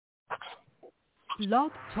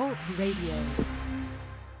Blog Talk Radio.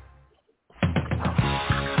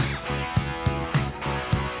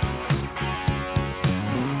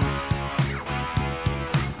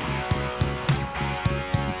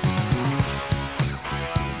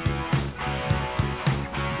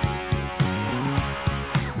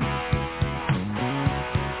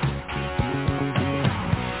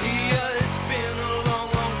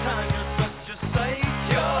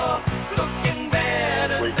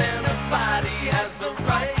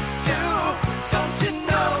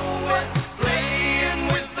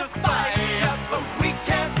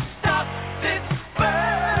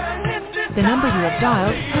 The number you have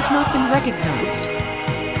dialed has not been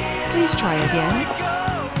recognized. Please try again.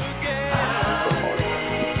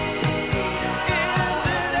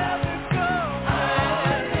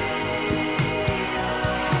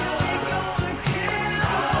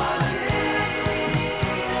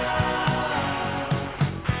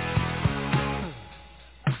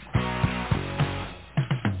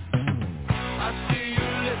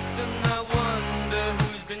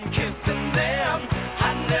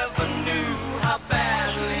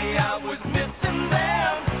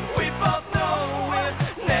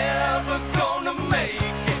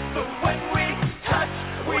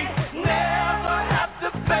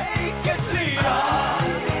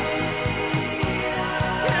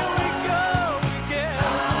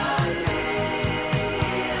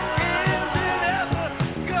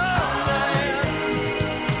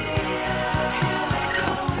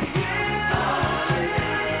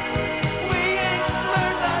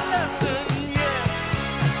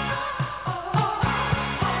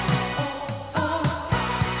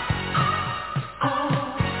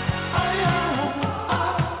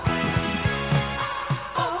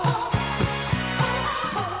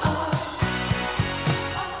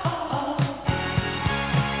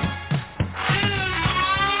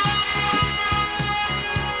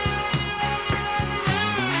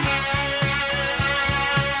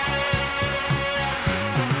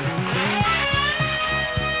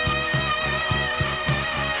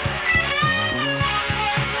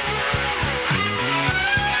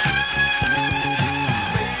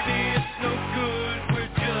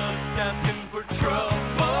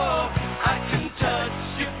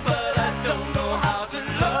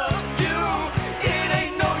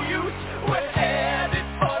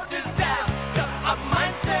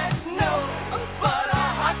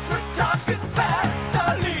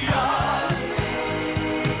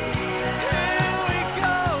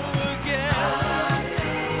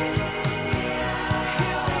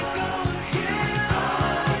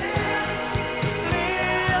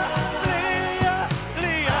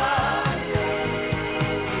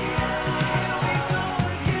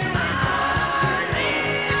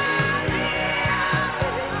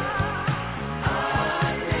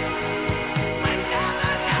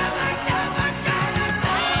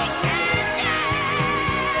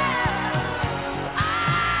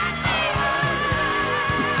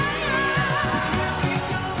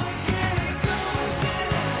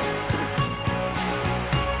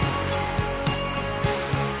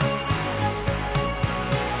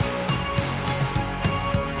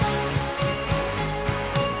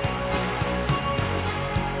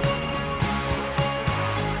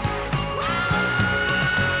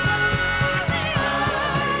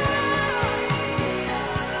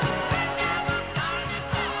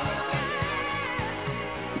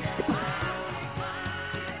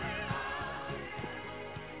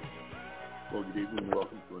 Well, good evening and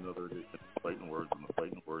welcome to another edition of Fightnwords on the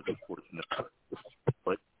Fightnwords Sports Network.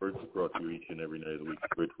 Fightnwords is brought to you each and every night of the week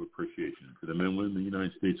with grateful appreciation to the men and women of the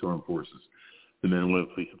United States Armed Forces, the men and women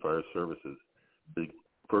of police and fire services, the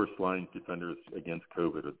first-line defenders against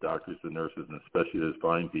COVID, the doctors and nurses, and especially those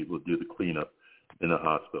fine people who do the cleanup in the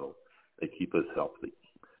hospital. They keep us healthy.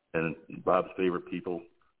 And Bob's favorite people,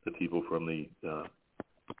 the people from the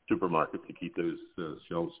supermarket to keep those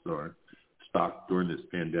shelves stocked during this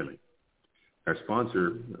pandemic. Our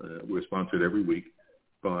sponsor, we're sponsored every week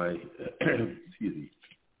by,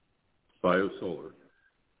 BioSolar.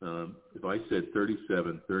 If I said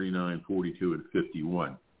 37, 39, 42, and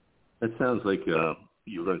 51, that sounds like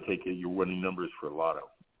you're going to take your winning numbers for a lotto.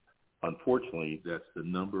 Unfortunately, that's the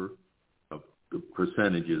number of the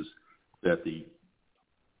percentages that the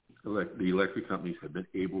electric companies have been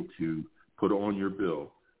able to put on your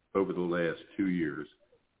bill over the last 2 years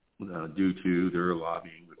due to their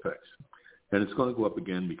lobbying effects. And it's going to go up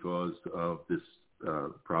again because of this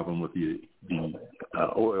problem with the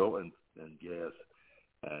oil and gas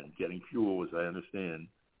and getting fuel, as I understand.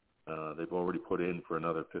 They've already put in for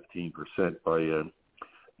another 15% by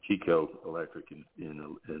Chico Electric in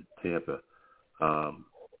Tampa.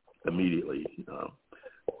 immediately. You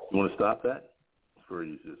want to stop that? It's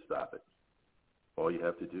very easy to stop it. All you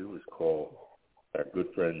have to do is call our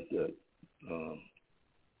good friend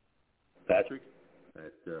Patrick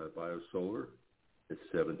at BioSolar at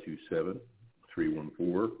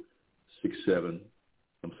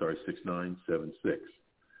 727-314-6976.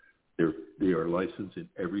 They are licensed in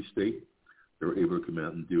every state. They're able to come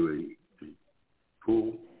out and do a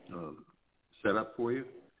full setup for you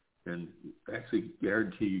and actually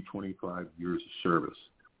guarantee you 25 years of service.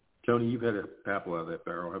 Tony, you've had an apple out of that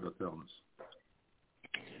barrel. How about telling us?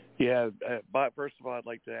 Yeah, but first of all, I'd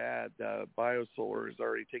like to add BioSolar is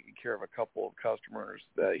already taking care of a couple of customers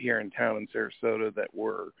here in town in Sarasota that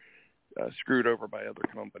were screwed over by other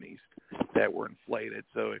companies that were inflated.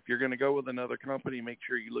 So if you're going to go with another company, make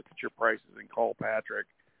sure you look at your prices and call Patrick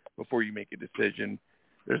before you make a decision.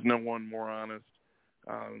 There's no one more honest.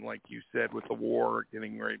 Like you said, with the war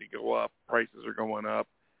getting ready to go up, prices are going up.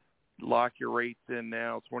 Lock your rates in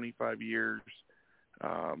now, 25 years.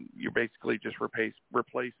 You're basically just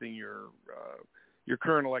replacing your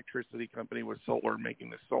current electricity company with solar, making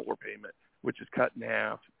the solar payment, which is cut in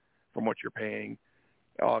half from what you're paying.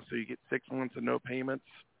 So you get 6 months of no payments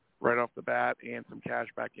right off the bat and some cash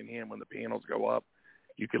back in hand when the panels go up.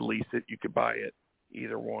 You could lease it. You could buy it,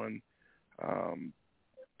 either one.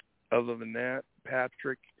 Other than that,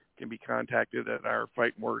 Patrick can be contacted at our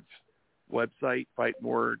Fightnwords website,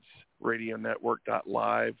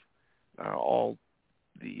 fightwordsradionetwork.live. All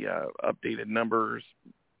the updated numbers,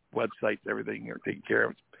 websites, everything are taken care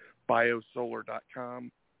of. It's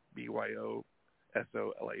biosolar.com,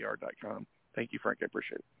 BYOSOLAR.com. Thank you, Frank. I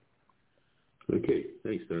appreciate it. Okay.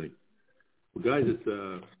 Thanks, Tony. Well, guys, it's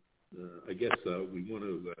I guess we want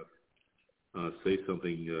to say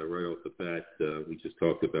something right off the bat. We just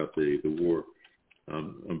talked about the war.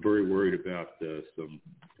 I'm very worried about the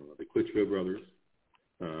Klitschko brothers,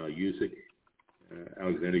 Usyk,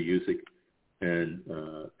 Alexander Usyk, and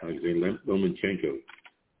Alexander Lomachenko.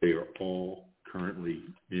 They are all currently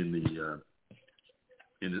in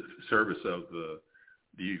the service of the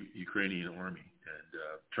Ukrainian army and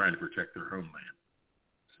trying to protect their homeland.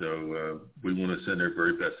 So we want to send our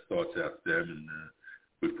very best thoughts out to them, and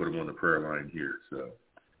we put them on the prayer line here. So,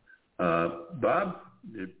 Bob,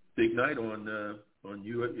 big night on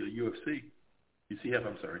UFC. UCF,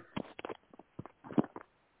 I'm sorry.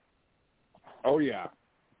 Oh, yeah.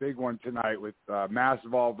 Big one tonight with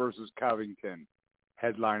Masvidal versus Covington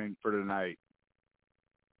headlining for tonight.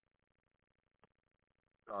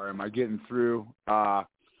 Sorry, am I getting through?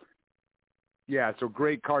 Yeah, so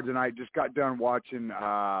great card tonight. Just got done watching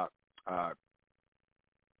my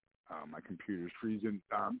computer's freezing.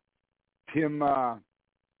 Tim Elliott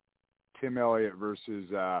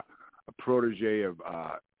versus a protege of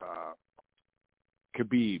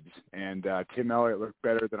Khabib's, and Tim Elliott looked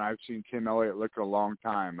better than I've seen Tim Elliott look in a long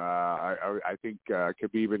time. I think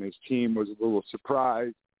Khabib and his team was a little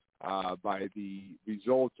surprised by the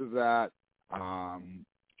results of that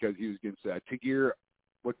because he was against Tagir,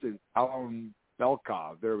 Alan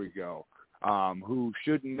Belkov, there we go, who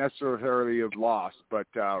shouldn't necessarily have lost, but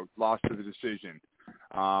lost to the decision.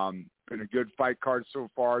 Been a good fight card so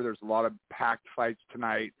far. There's a lot of packed fights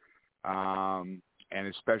tonight. And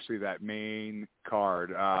especially that main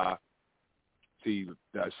card. The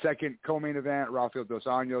second co-main event, Rafael Dos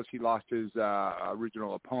Anjos, he lost his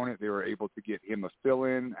original opponent. They were able to get him a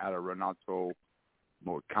fill-in out of Renato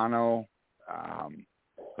Moicano.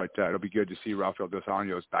 But it'll be good to see Rafael Dos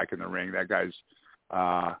Anjos back in the ring. That guy's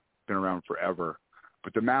been around forever.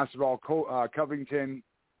 But the Masvidal Covington,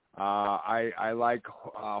 I like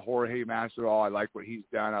Jorge Masvidal. I like what he's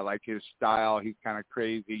done. I like his style. He's kind of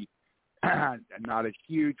crazy. I'm not a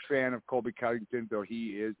huge fan of Colby Covington, though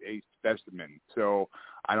he is a specimen. So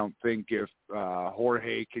I don't think if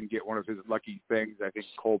Jorge can get one of his lucky things, I think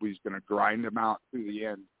Colby's going to grind him out through the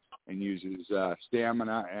end and use his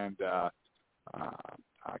stamina and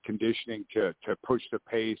conditioning to push the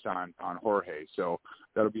pace on Jorge. So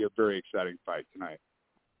that'll be a very exciting fight tonight.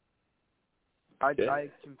 I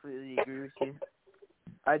completely agree with you.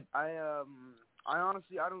 I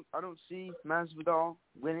honestly I don't see Masvidal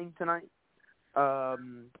winning tonight. But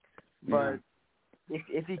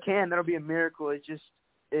if he can, that'll be a miracle.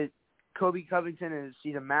 Colby Covington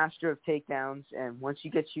he's a master of takedowns, and once he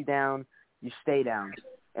gets you down, you stay down.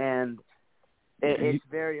 And it's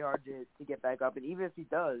very hard to get back up. And even if he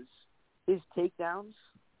does, his takedowns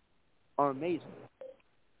are amazing.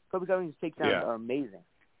 Colby Covington's takedowns are amazing.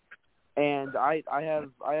 And I have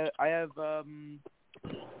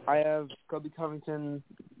Colby Covington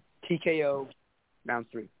TKO round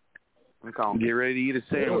 3. I'm calling. Get ready to eat a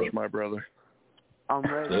sandwich, my brother. I'm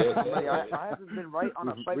ready. Yeah. I haven't been right on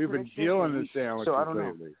a fight We've been dealing the sandwiches so I don't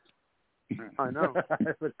lately. I know.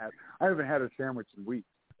 I haven't had a sandwich in weeks.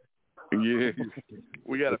 Yeah,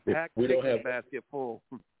 we got a packed chicken basket full.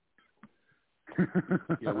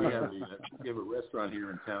 Yeah, we have a restaurant here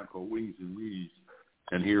in town called Wings and Weeds,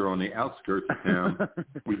 and here on the outskirts of town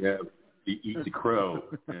we have the Eat the Crow,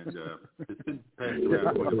 and it's been passed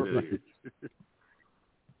around quite a bit.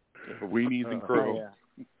 Weenies and Crow.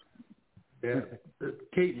 Yeah.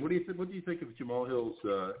 Kayden, what do you think of Jamal Hill's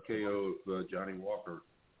KO of Johnny Walker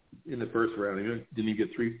in the first round? He didn't even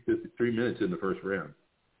get 3 minutes in the first round.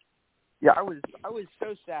 Yeah, I was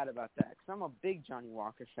so sad about that because I'm a big Johnny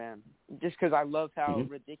Walker fan, just because I love how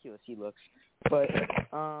ridiculous he looks. But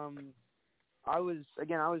I was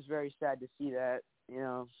very sad to see that,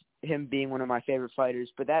 him being one of my favorite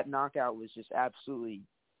fighters. But that knockout was just absolutely,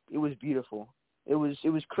 it was beautiful. It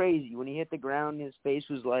was crazy when he hit the ground. His face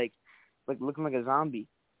was like looking like a zombie.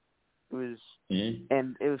 It was,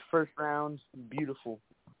 and it was first round, beautiful,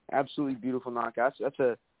 absolutely beautiful knockout. That's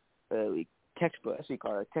a textbook. That's what you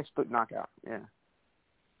call it, a textbook knockout. Yeah.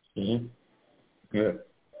 Mm-hmm. Yeah.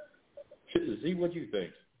 Z, what do you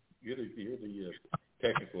think? You're the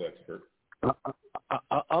technical expert.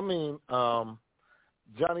 I mean,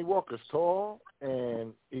 Johnny Walker's tall,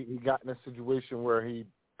 and he got in a situation where he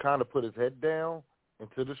kind of put his head down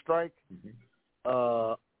into the strike.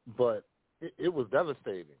 But it was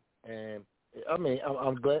devastating. And, I mean,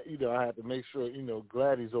 I'm glad, I had to make sure,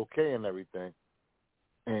 glad he's okay and everything.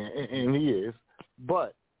 And he is.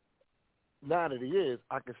 But now that he is,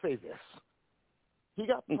 I can say this. He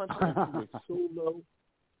got punched into a solo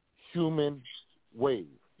human wave.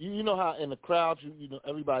 You know how in the crowd,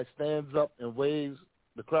 everybody stands up and waves,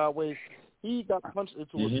 the crowd waves? He got punched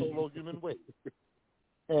into a solo human wave.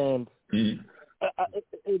 And you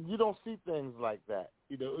don't see things like that.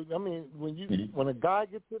 I mean, when a guy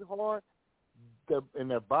gets hit hard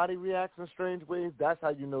and their body reacts in strange ways, that's how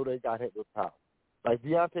you know they got hit with power. Like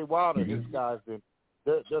Deontay Wilder, his guys,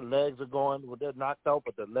 their legs are going, they're knocked out,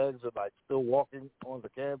 but their legs are like still walking on the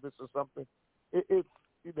canvas or something. It's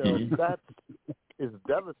that is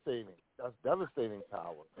devastating. That's devastating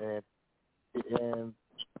power, and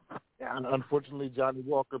unfortunately, Johnny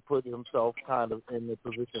Walker put himself kind of in the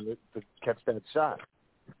position to catch that shot.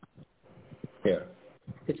 Yeah,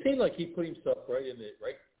 it seemed like he put himself right in it.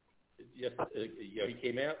 Right, yes, he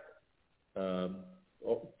came out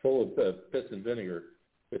full of piss and vinegar,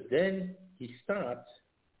 but then he stopped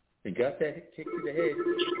and got that kick to the head,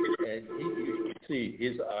 and you could see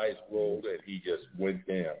his eyes rolled, and he just went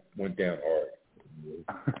down hard.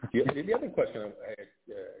 The other question I had,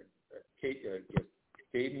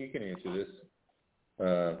 Kayden, you can answer this.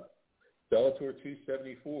 Bellator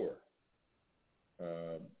 274.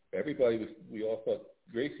 We all thought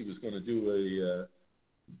Gracie was going to do a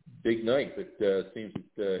big night, but seems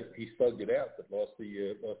that he slugged it out, but lost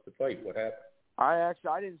the fight. What happened? I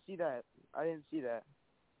didn't see that.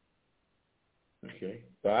 Okay,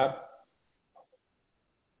 Bob.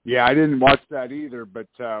 Yeah, I didn't watch that either, but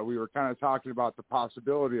we were kind of talking about the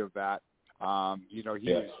possibility of that. He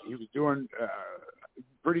was doing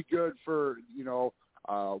pretty good for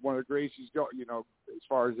one of the Gracies. As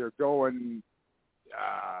far as they're going,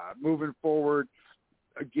 moving forward.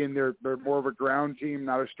 Again, they're more of a ground team,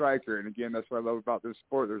 not a striker. And again, that's what I love about this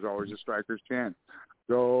sport. There's always a striker's chance.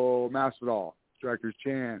 Go Masvidal, striker's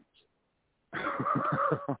chance.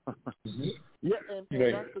 Yeah, and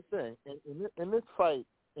that's the thing. In this fight,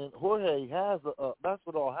 and Jorge has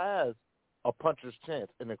Masvidal has a puncher's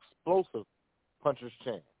chance, an explosive puncher's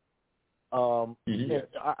chance. And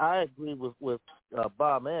I agree with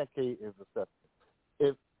Bob and Kayden's assessment.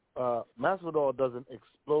 If Masvidal doesn't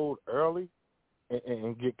explode early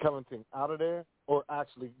and get Covington out of there, or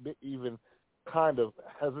actually even kind of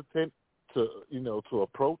hesitant to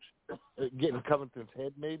approach, getting Covington's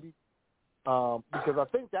head maybe, because I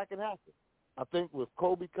think that can happen. I think with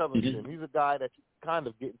Colby Covington, he's a guy that you kind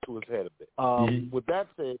of get into his head a bit. With that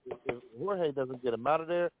said, if Jorge doesn't get him out of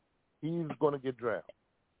there, he's going to get drowned.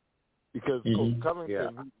 Because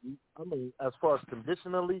Covington, I mean, as far as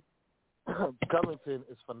conditionally, Covington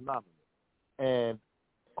is phenomenal. And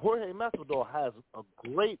Jorge Masvidal has a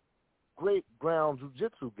great ground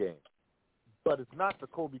jiu-jitsu game, but it's not the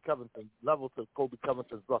Colby Covington level to Colby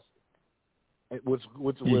Covington's wrestling, which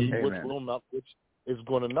is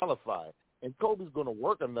going to nullify it. And Colby's going to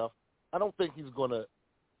work enough. I don't think he's going to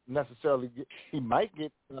necessarily he might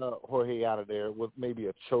get Jorge out of there with maybe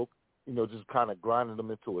a choke, just kind of grinding him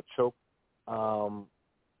into a choke.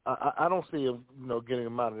 I don't see him, getting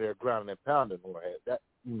him out of there grounding and pounding Jorge.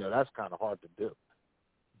 That's kind of hard to do.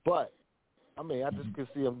 But I mean, I just can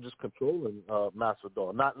see him just controlling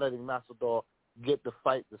Masvidal, not letting Masvidal get the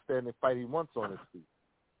fight, the standing fight he wants on his feet.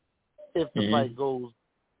 If the fight goes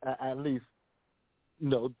at least,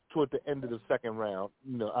 toward the end of the second round,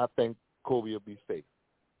 I think Colby will be safe.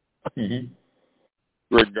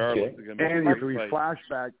 Regardless, and if we flash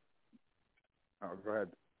back, go ahead.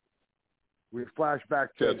 We flash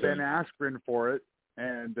back to Ben Askren for it,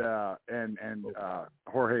 and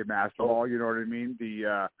Jorge Masvidal. You know what I mean?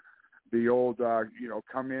 The old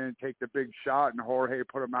come in and take the big shot, and Jorge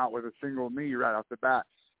put him out with a single knee right off the bat.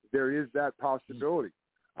 There is that possibility.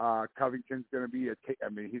 Covington's going to be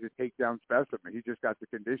he's a takedown specimen. He just got the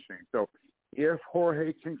conditioning. So if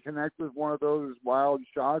Jorge can connect with one of those wild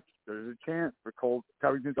shots, there's a chance. But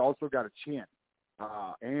Covington's also got a chance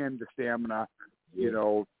and the stamina,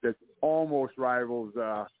 that almost rivals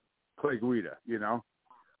Clay Guida. Yeah,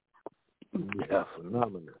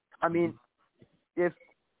 phenomenal. I mean, I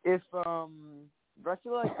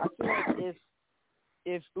feel like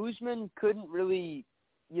if Usman couldn't really,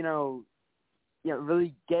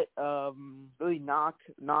 really get really knock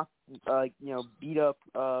beat up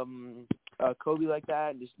Kobe like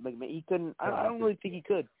that, and just he couldn't. I don't really think he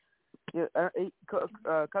could.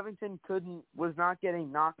 Covington was not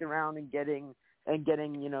getting knocked around and getting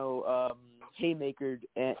haymakered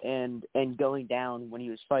and going down when he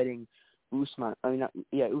was fighting Usman.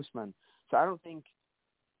 Usman. So I don't think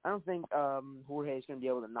Jorge is going to be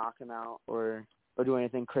able to knock him out or do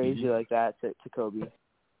anything crazy like that to Kobe.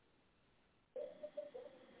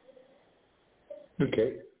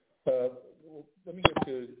 Okay. Let me get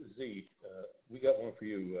to Z. We got one for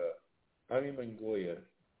you. Jaime Mongolia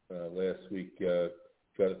last week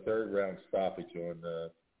got a third-round stoppage on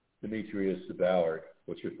Demetrius Ballard.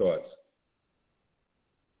 What's your thoughts?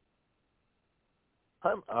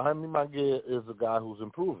 Jaime Mongolia is a guy who's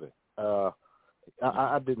improving.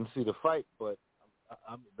 I didn't see the fight, but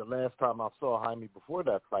the last time I saw Jaime before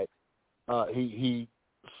that fight, he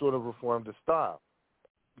sort of reformed his style.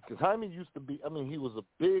 Because Jaime used to be, he was a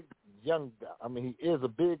big young guy. He is a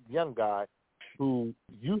big young guy who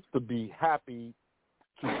used to be happy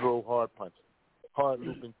to throw hard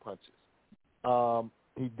looping punches.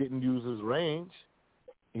 He didn't use his range.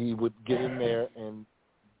 He would get in there and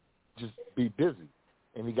just be busy.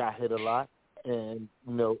 And he got hit a lot. And,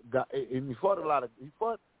 and he fought a lot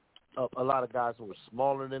of guys who were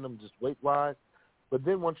smaller than him, just weight-wise. But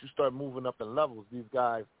then once you start moving up in levels, these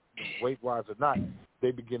guys, weight-wise or not,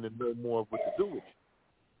 they begin to know more of what to do with you.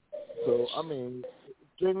 So,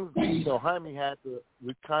 things, Jaime had to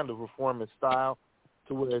kind of reform his style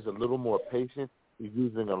to where he's a little more patient. He's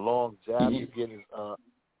using a long jab to get his,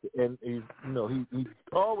 and he's, he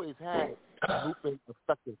always had looping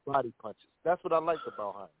effective body punches. That's what I liked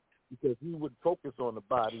about Jaime, because he would focus on the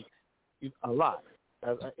body a lot,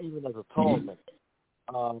 even as a tall man.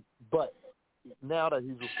 But now that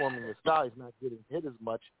he's reforming his style, he's not getting hit as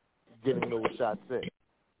much, getting those shots in.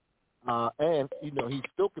 And he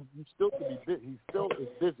still is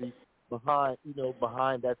busy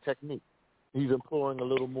behind that technique. He's employing a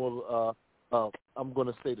little more. I'm going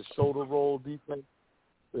to say the shoulder roll defense.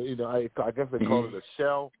 I guess they call it a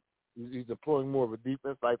shell. He's employing more of a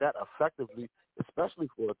defense like that effectively, especially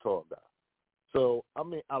for a tall guy. So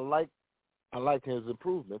I like his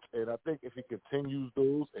improvements, and I think if he continues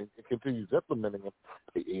those and continues implementing them,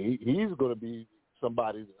 he's going to be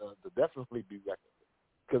somebody to definitely be reckoned with.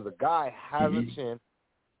 Because the guy has a chin,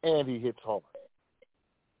 and he hits hard.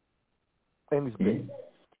 And he's big.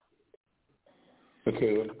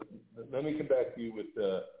 Okay, let me come back to you with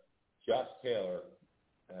Josh Taylor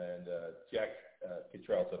and Jack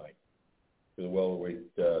Cattrall tonight for the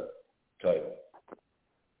welterweight title.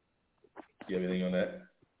 Do you have anything on that?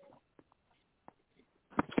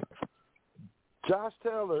 Josh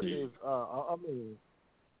Taylor is,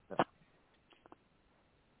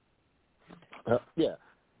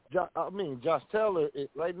 Josh Taylor,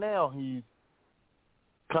 right now he's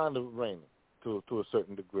kind of reigning to a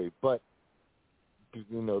certain degree, but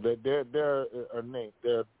there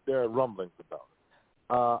are rumblings about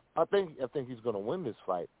it. I think he's going to win this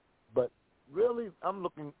fight, but really I'm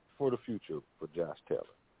looking for the future for Josh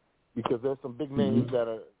Taylor because there's some big names that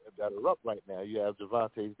are up right now. You have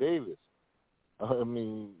Gervonta Davis.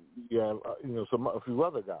 You have a few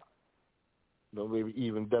other guys. Maybe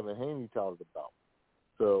even Devin Haney talked about.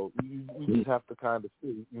 So you just have to kind of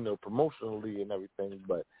see, promotionally and everything.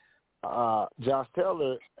 But Josh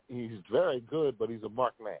Taylor, he's very good, but he's a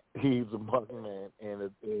marked man. He's a marked man in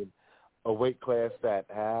a weight class that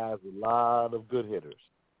has a lot of good hitters.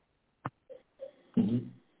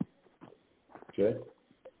 Okay.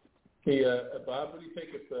 Hey, Bob, what do you think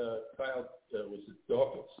if Kyle was it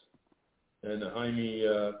Dawkins and Jaime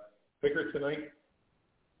Picker tonight?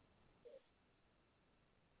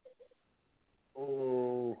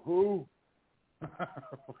 Oh, who?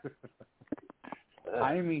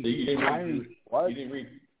 Jaime. You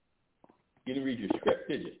didn't read your script,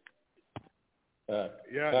 did you? Kyle,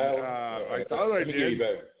 I thought I did.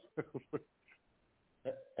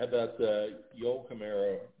 How about Yoel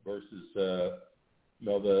Camaro versus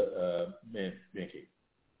Melva Mankey?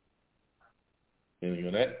 Anything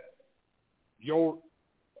on that? Yoel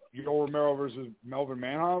Romero versus Melvin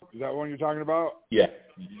Manhoff? Is that one you're talking about? Yeah.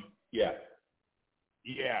 Yeah.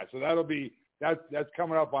 Yeah, so that's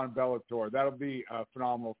coming up on Bellator. That'll be a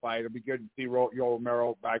phenomenal fight. It'll be good to see Yoel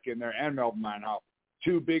Romero back in there and Melvin Manhoff.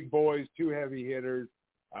 Two big boys, two heavy hitters.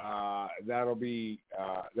 That'll be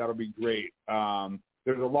great.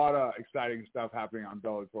 There's a lot of exciting stuff happening on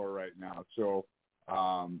Bellator right now. So,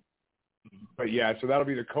 but yeah, so that'll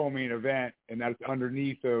be the co-main event, and that's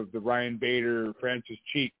underneath of the Ryan Bader Francis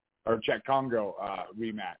Czech Congo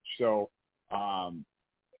rematch. So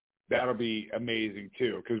that'll be amazing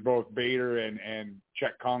too, because both Bader and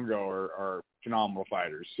Czech Congo are phenomenal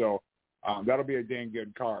fighters. So that'll be a dang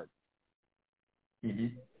good card. Mm-hmm.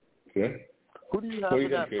 Okay. Who do you have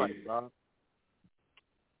in that fight, Bob?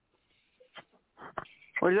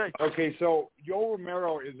 What do you think? Okay, so Yoel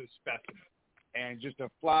Romero is a specimen, and just a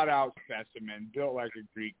flat-out specimen, built like a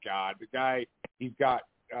Greek god. The guy, he's got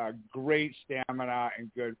great stamina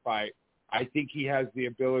and good fight. I think he has the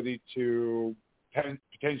ability to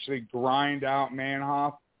potentially grind out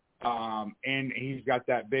Manhoff, and he's got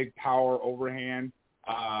that big power overhand.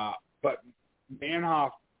 But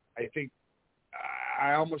Manhoff, I think,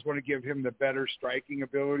 I almost want to give him the better striking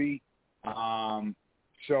ability.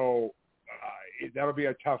 So that'll be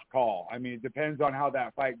a tough call. I mean, it depends on how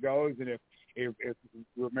that fight goes, and if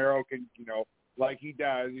Romero can, like he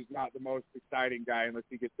does, he's not the most exciting guy unless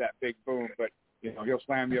he gets that big boom, but he'll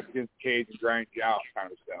slam you up against the cage and grind you out,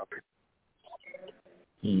 kind of stuff.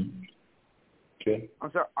 Okay.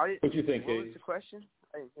 I'm sorry. What do you think, What was the question?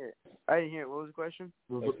 I didn't hear it. What was the question?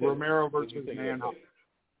 Romero versus Manhoff.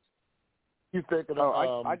 You thinking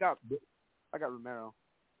of? I got Romero.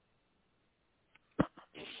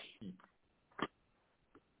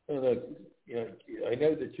 I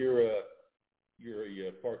know that you're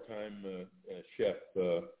a part-time chef,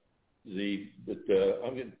 Z. But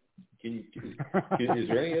I'm going. Is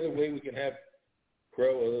there any other way we can have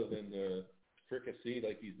Crow other than fricassee,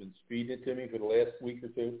 like he's been speeding it to me for the last week or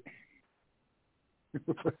two?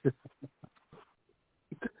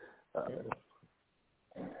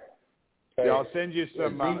 Yeah, I'll send you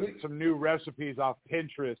some new recipes off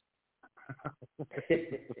Pinterest.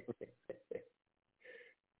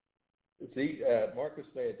 See, Marcus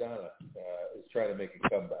Maidana is trying to make a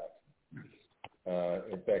comeback.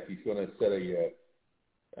 In fact, he's going to set a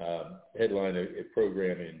headline a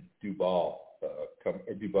program in Dubai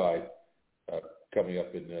coming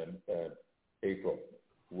up in April.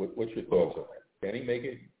 What's your thoughts on that? Can he make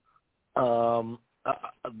it?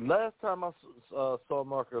 Last time I saw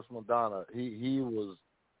Marcus Maidana, he was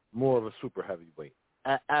more of a super heavyweight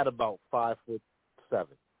at about 5'7".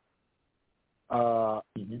 I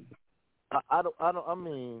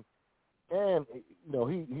mean, and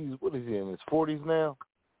he's what is he in his 40s now?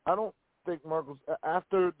 I don't think Marcus,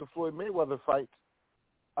 after the Floyd Mayweather fight,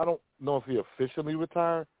 I don't know if he officially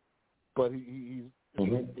retired, but he's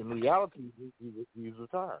in reality he's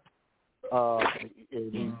retired.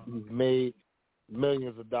 And he's made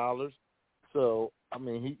millions of dollars, so I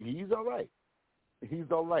mean he's all right.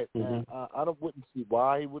 He's all right. And I wouldn't see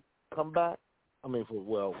why he would come back. I mean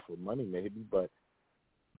for money maybe, but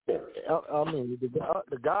I mean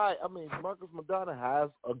the guy. I mean Marcus Maidana has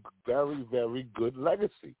a very, very good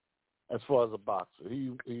legacy as far as a boxer.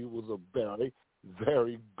 He was a very,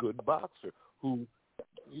 very good boxer who,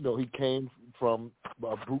 he came from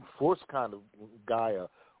a brute force kind of guy, a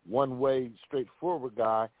one-way, straightforward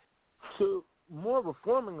guy, to more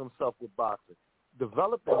reforming himself with boxing,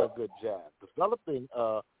 developing a good jab, developing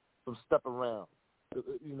some step around,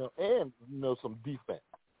 and some defense.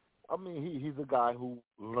 I mean, he's a guy who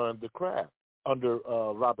learned the craft under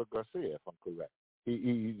Robert Garcia, if I'm correct.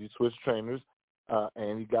 He switched trainers,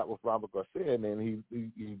 and he got with Robert Garcia, and then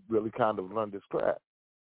he really kind of learned his craft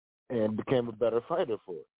and became a better fighter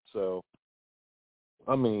for it. So,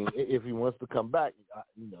 I mean, if he wants to come back,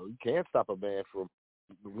 you can't stop a man from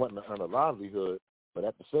wanting to earn a livelihood, but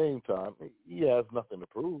at the same time, he has nothing to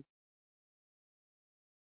prove.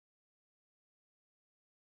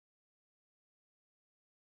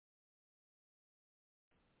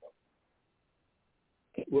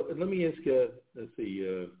 Well, let me ask, let's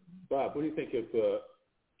see, Bob, what do you think of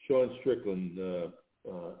Sean Strickland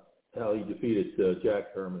how he defeated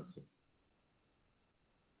Jack Hermanson.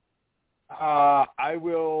 I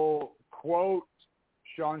will quote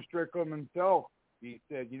Sean Strickland himself. He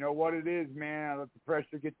said, "You know what it is, man? I let the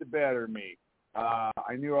pressure get the better of me.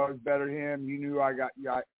 I knew I was better than him.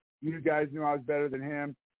 You guys knew I was better than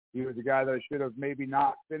him. He was a guy that I should have maybe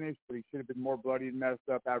not finished, but he should have been more bloody and messed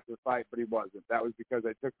up after the fight, but he wasn't. That was because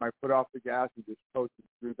I took my foot off the gas and just coasted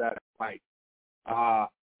through that fight."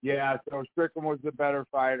 So Strickland was the better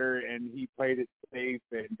fighter, and he played it safe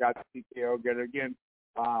and got the TKO. Get it again.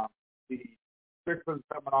 The Strickland's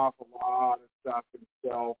coming off a lot of stuff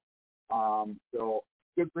himself. So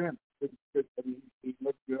good for him. Good. I mean, he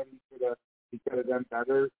looked good. He could have done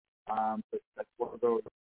better. But that's one of those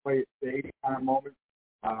play it safe kind of moments.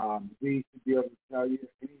 We should be able to tell you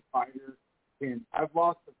any fighter can. I've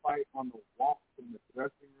lost a fight on the walk from the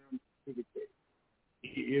dressing room to the cage.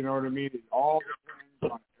 You know what I mean? It all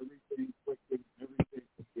depends on everything clicking, everything.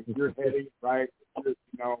 If you're heading right, and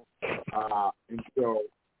so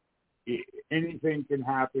anything can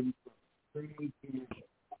happen from training to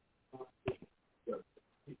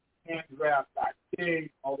hand grab back king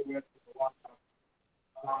all the way up to the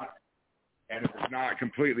lockout. And if it's not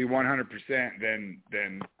completely 100%,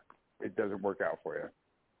 then it doesn't work out for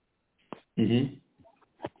you. Mm-hmm.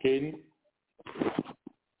 Kayden?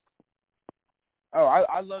 Oh,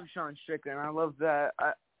 I love Sean Strickland. I love that.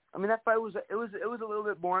 I mean, that fight was a little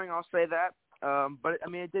bit boring. I'll say that. But I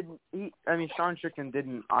mean, Sean Strickland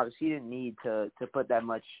didn't need to put that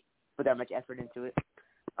much effort into it.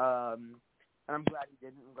 And I'm glad he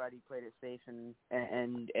didn't. I'm glad he played it safe and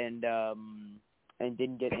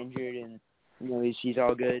didn't get injured, and he's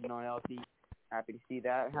all good and all healthy. Happy to see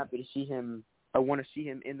that. Happy to see him. I want to see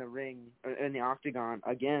him in the ring, in the octagon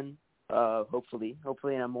again. Hopefully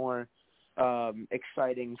in a more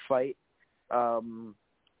exciting fight.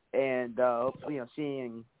 And hopefully,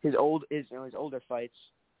 seeing his older fights,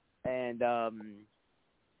 and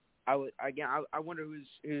I wonder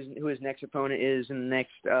who his next opponent is in the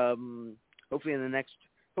next.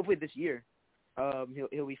 Hopefully this year,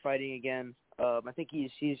 he'll be fighting again. I think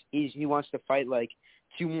he wants to fight like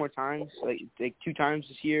 2 more times, like 2 times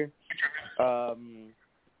this year. And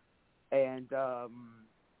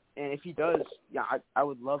if he does, I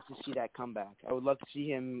would love to see that comeback. I would love to see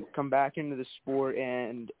him come back into the sport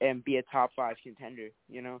and be a top 5 contender.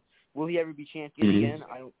 Will he ever be champion again?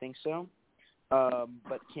 I don't think so.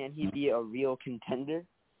 But can he be a real contender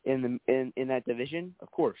in that division?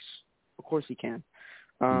 Of course he can.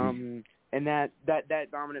 And that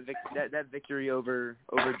dominant that victory over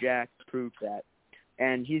Jack proved that.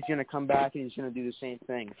 And he's going to come back and he's going to do the same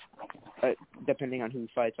thing, depending on who he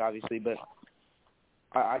fights, obviously. But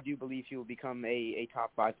I do believe he will become a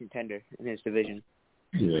top 5 contender in his division.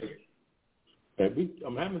 Yeah.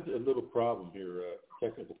 I'm having a little problem here,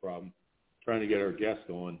 technical problem, trying to get our guest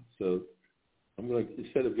on. So I'm going to,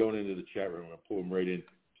 instead of going into the chat room, I'm going to pull him right in,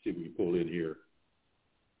 see if we can pull in here.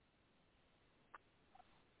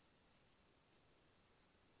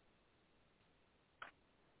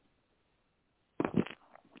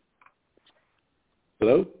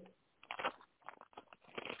 Hello?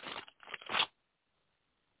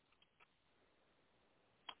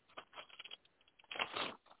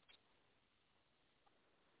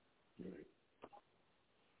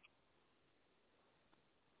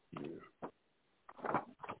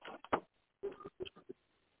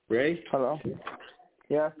 Ray? Hello?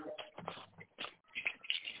 Yeah?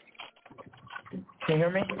 Can you hear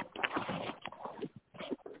me?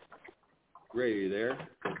 Ray, are you there?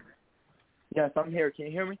 Yes, I'm here. Can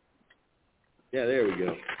you hear me? Yeah, there we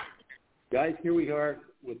go. Guys, here we are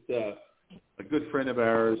with a good friend of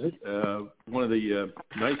ours, one of the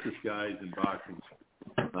nicest guys in boxing.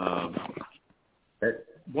 At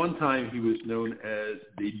one time, he was known as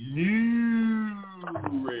the new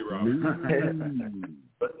Ray Robinson.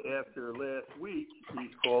 But after last week,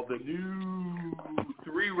 he's called the new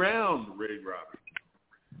 3-round Ray Robinson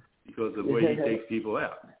because of the way he takes people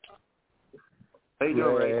out. How you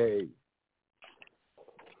doing, Ray?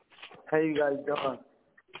 How you guys doing?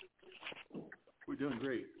 We're doing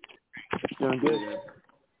great. Doing good.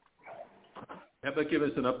 How about give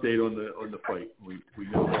us an update on the fight? We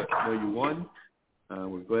know you won.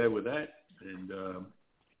 We're glad with that. And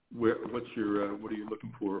what are you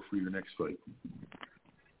looking for your next fight?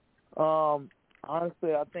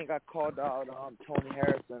 Honestly, I think I called out Tony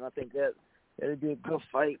Harrison. I think it'd be a good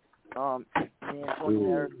fight. Me and Tony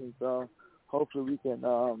Harrison. So hopefully we can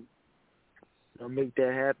make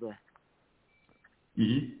that happen.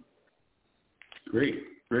 Mm-hmm. Great.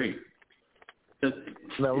 So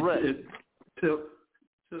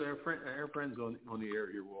our friends on the air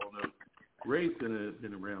here will all know Ray's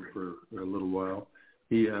been around for a little while.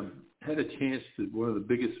 He had a chance to one of the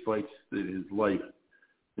biggest fights in his life,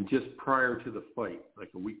 and just prior to the fight,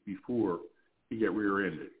 like a week before, he got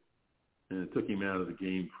rear-ended, and it took him out of the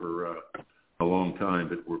game for a long time.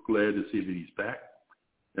 But we're glad to see that he's back.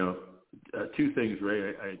 Now, two things,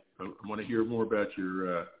 Ray. I want to hear more about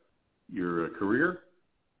your career,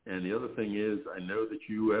 and the other thing is, I know that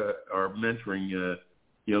you are mentoring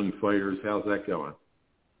young fighters. How's that going?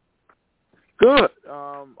 Good.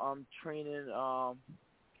 I'm training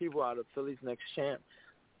people out of Philly's Next Champ.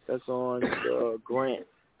 That's on Grant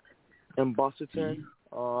in Boston.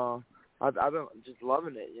 I've been just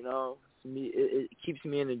loving it. You know, it keeps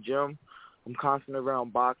me in the gym. I'm constantly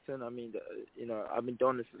around boxing. I mean, you know, I've been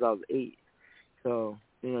doing this since I was 8, so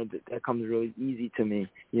you know that comes really easy to me.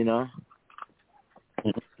 You know.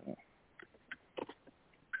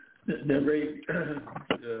 Now, Ray,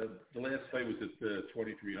 the last fight was at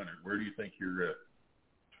 2,300. Where do you think you're?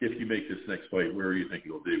 If you make this next fight, where do you think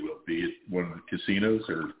you'll be? Will it be at one of the casinos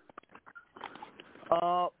or?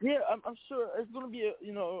 Yeah, I'm sure it's gonna be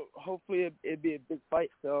hopefully it'd be a big fight.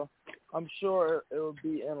 So I'm sure it will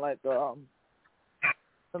be in like some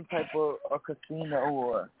type of a casino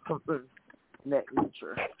or something of that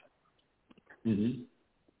nature. Mm-hmm.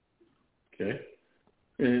 Okay.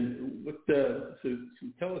 And what? So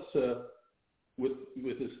tell us with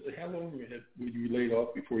this. How long were you laid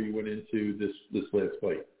off before you went into this last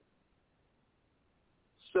fight?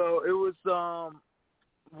 So it was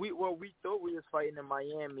we thought we was fighting in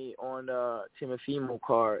Miami on Timofimo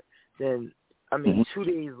card. Then 2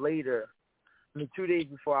 days later, 2 days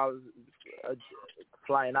before I was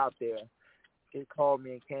flying out there, it called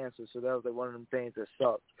me and canceled. So that was like one of them things that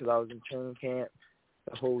sucked because I was in training camp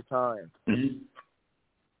the whole time. Mm-hmm.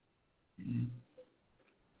 Mm-hmm.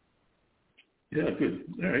 Yeah, good.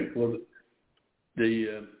 All right. Well, Z,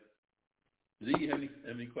 you have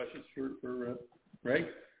any questions for Ray?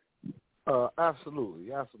 Absolutely.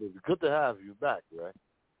 Good to have you back, Ray.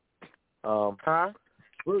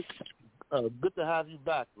 Good to have you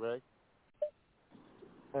back, Ray.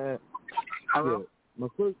 Hello? Yeah.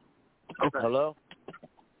 Okay. Hello?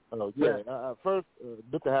 Yeah. First,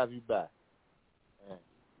 good to have you back.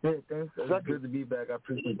 Yeah, thanks. It's good to be back. I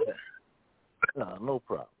appreciate that. No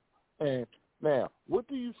problem. And now, what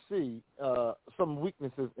do you see some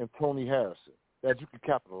weaknesses in Tony Harrison that you can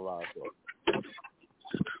capitalize on?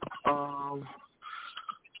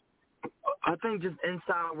 I think just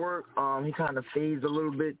inside work, he kind of fades a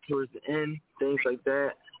little bit towards the end, things like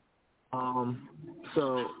that.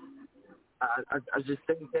 So I just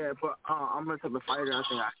think that, but I'm a type of fighter. I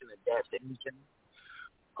think I can adapt to anything.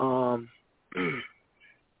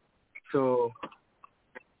 So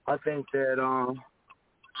I think that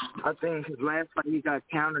I think his last fight he got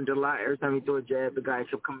countered a lot. Every time he threw a jab, the guy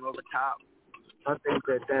kept coming over top. I think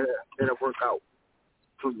that'll work out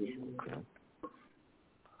for me.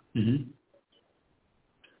 Mm-hmm.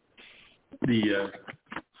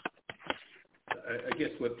 I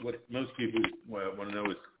guess what most people want to know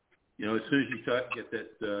is, as soon as you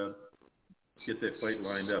get that fight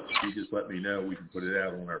lined up, if you just let me know, we can put it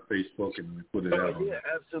out on our Facebook and we put it out on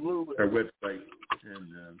absolutely. our website,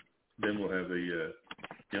 and then we'll have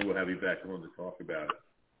you back on to talk about it.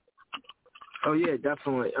 Oh yeah,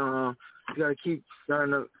 definitely. You gotta keep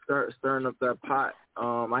stirring up that pot.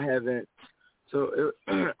 I haven't. So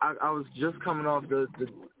I was just coming off the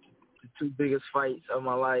two biggest fights of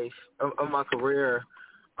my life, of my career,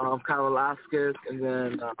 Kyle Velasquez and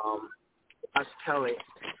then Butch Kelly.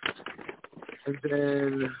 And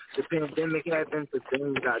then the pandemic happened, so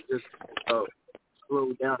things got just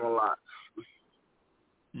slowed down a lot.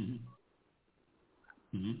 Mm-hmm.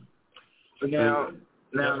 Mm-hmm. But now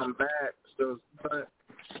I'm back. So,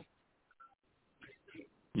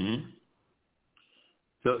 mm-hmm.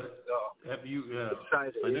 So have you?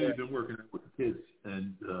 I know you've been working with the kids,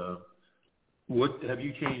 and what have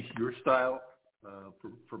you changed your style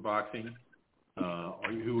for boxing? Who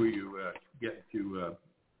are you getting to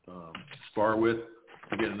spar with?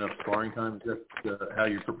 To get enough sparring time? Is that how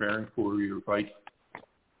you're preparing for your fight?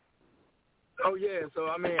 Oh yeah. So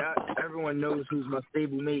everyone knows who's my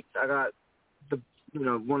stable mates. I got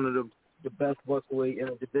one of the best welterweight in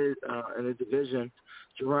the division,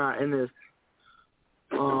 Jerron Ennis.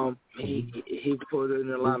 He put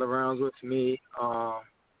in a lot of rounds with me. I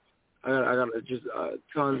got just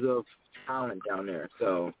tons of talent down there.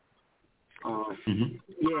 So,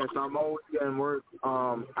 yeah. So I'm always getting work.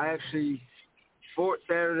 I actually fought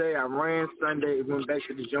Saturday. I ran Sunday. Went back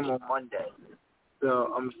to the gym on Monday.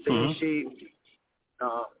 So I'm staying in shape.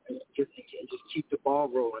 Just keep the ball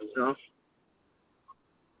rolling,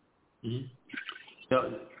 Mm-hmm. Now,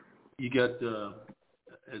 you got,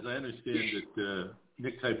 as I understand it,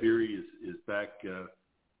 Nick Tiberi is back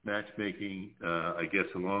matchmaking, I guess,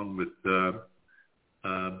 along with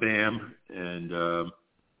Bam, and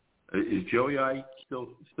is Joey I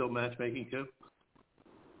still matchmaking too?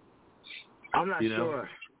 I'm not sure.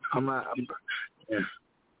 I'm not.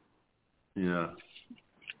 Yeah.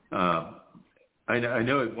 I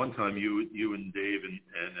know at one time you and Dave and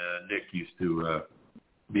Nick used to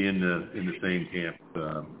be in the same camp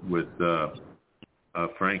with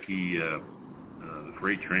Frankie, the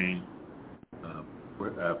Freight Train,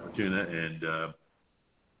 Fortuna, and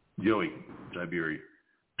Joey Tiberi.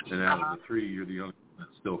 And out of the three, you're the only one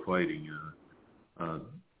that's still fighting.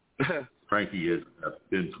 Frankie has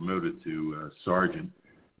been promoted to sergeant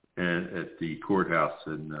and at the courthouse,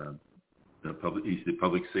 and he's the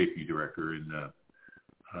public safety director in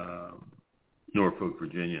Norfolk,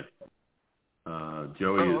 Virginia.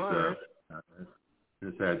 Joey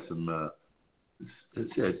has had has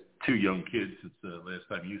had two young kids since the last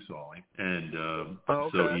time you saw him, and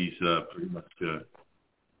so he's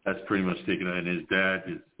that's pretty much taken out. And his dad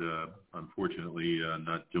is unfortunately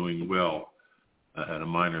not doing well. Had a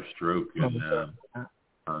minor stroke, and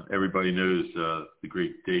everybody knows the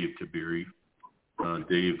great Dave Tiberi.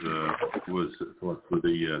 Dave fought for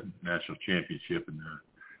the national championship and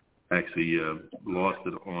actually lost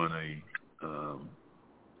it on a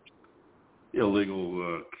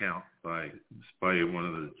illegal count by one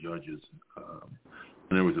of the judges,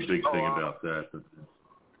 and there was a big thing about that. But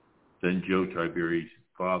then Joe Tiberi's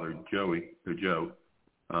father, Joe,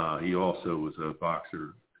 he also was a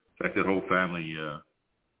boxer. In fact, that whole family,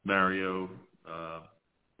 Mario,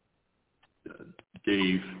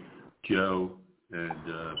 Dave, Joe,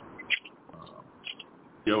 and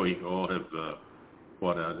Joey all have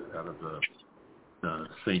fought out of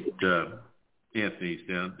St. Anthony's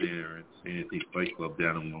down there at St. Anthony's Fight Club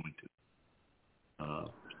down in Wilmington.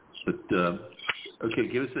 Okay,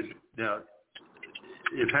 give us now.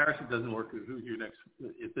 If Harrison doesn't work, who's your next?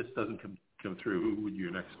 If this doesn't come through, who would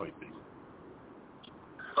your next fight be?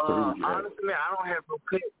 Honestly, man, I don't have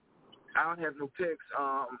no picks.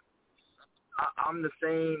 I'm the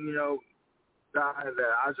same, guy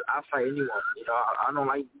that I fight anyone. I don't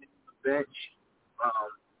like the bench.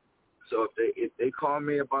 So if they call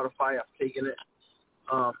me about a fight, I'm taking it.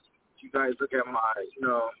 If you guys look at my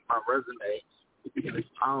resume,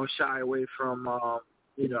 I don't shy away from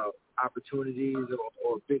opportunities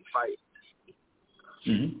or big fights.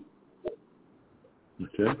 Mm-hmm.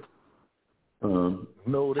 Okay.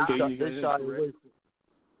 No, they shy away.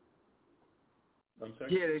 I'm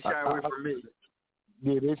sorry? Yeah, they shy away from me.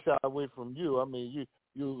 Yeah, they shy away from you. I mean,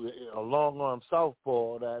 you a long arm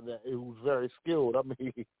southpaw that it was very skilled. I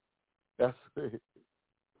mean, that's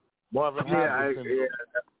Marvin. Yeah.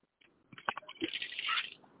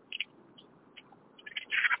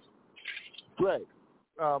 Great.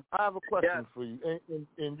 I have a question for you.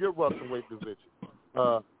 In your welterweight division,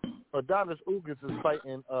 Adonis Ugas is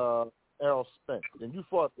fighting Errol Spence, and you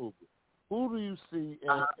fought Ugas. Who do you see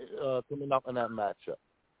coming up in that matchup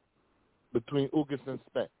between Ugas and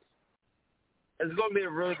Spence? It's going to be a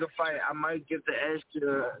really good fight. I might give the edge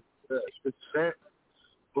to Spence,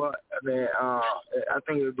 but I mean, I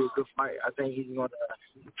think it'll be a good fight. I think he's going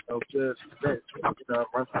to give Spence run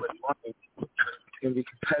for his money. It's going to be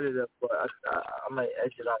competitive, but I might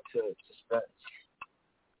edge it out to Spence.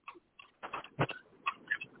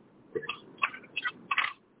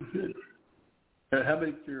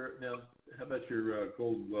 How about your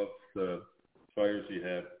Golden Glove fighters you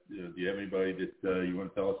have? Do you have anybody that you want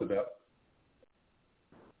to tell us about?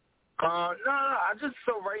 No.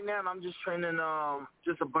 So right now I'm just training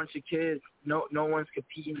just a bunch of kids. No one's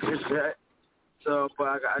competing just yet. So, but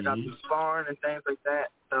I got some sparring and things like that.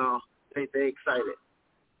 So they excited.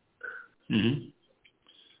 Mm-hmm.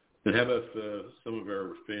 And how about some of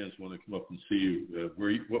our fans want to come up and see you?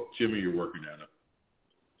 What gym are you working at?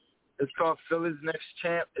 It's called Philly's Next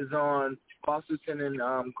Champ. Is on Boston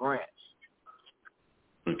and Grant.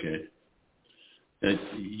 Okay. And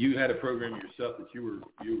you had a program yourself that you were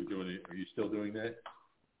doing. Are you still doing that?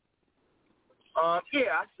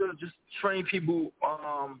 Yeah, I still just train people,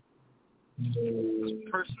 personal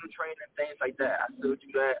training, things like that. I still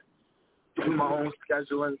do that. Do my own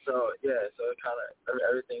scheduling. So yeah, so it kind of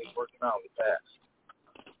everything's working out with that.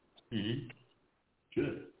 Mm-hmm.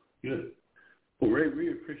 Good. Well, Ray,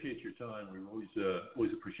 we appreciate your time. We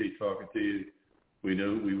always appreciate talking to you. We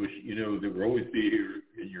wish that we'll always be here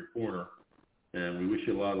in your corner, and we wish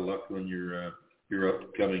you a lot of luck on your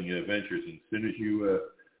upcoming ventures. And as soon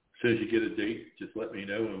as you get a date, just let me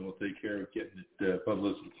know, and we'll take care of getting it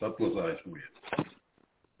publicized for you.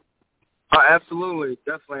 Absolutely,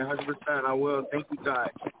 definitely, 100%. I will. Thank you,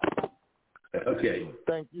 guys. Okay.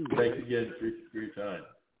 Thank you. Thanks again for your time.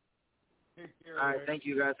 All right, thank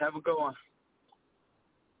you, guys. Have a good one.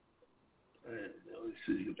 All right, now let's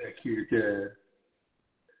see. Go back here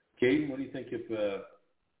to Kayden. What do you think if?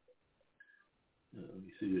 Let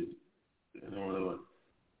me see. Another one.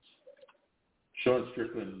 Sean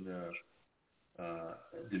Strickland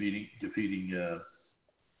defeating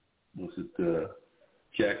was it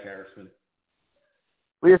Jack Harrison?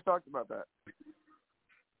 We just talked about that.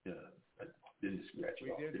 Yeah, I didn't scratch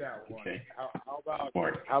it off. We did that one. Okay.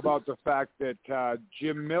 How about the fact that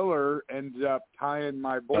Jim Miller ended up tying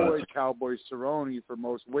my boy Cowboy Cerrone for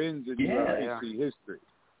most wins in UFC history?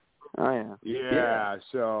 Oh, yeah. Yeah,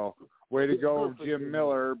 so way to go, Jim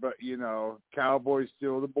Miller, but, Cowboy's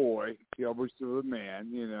still the boy. Cowboy's still the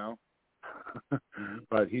man,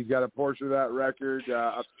 But he's got a portion of that record,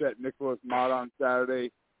 upset Nicholas Mott on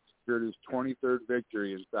Saturday, secured his 23rd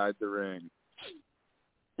victory inside the ring.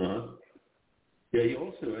 Uh-huh. Yeah, he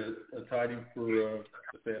also tied him for the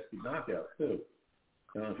fastest knockout, too.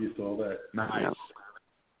 I don't know if you saw that. Nice.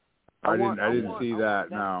 I didn't see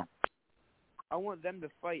that, no. I want them to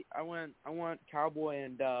fight. I want Cowboy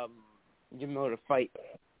and Jim Miller to fight.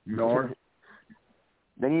 North.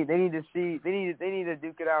 They need to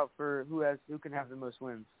duke it out for who can have the most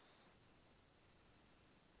wins.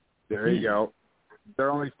 There you go.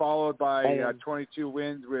 They're only followed by 22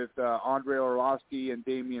 wins with Andre Arlovski and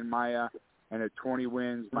Damian Maia, and at 20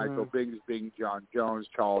 wins, Michael Bisping, John Jones,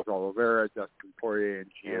 Charles Oliveira, Dustin Poirier,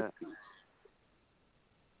 and GSP.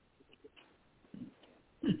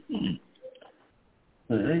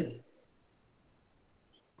 All right.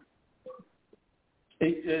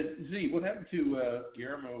 Hey, Z, what happened to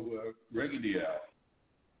Guillermo Regendial?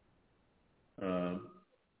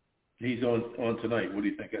 He's on tonight. What do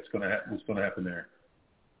you think what's going to happen there?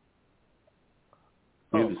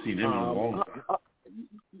 We haven't seen him in a long time.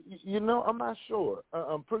 I'm not sure.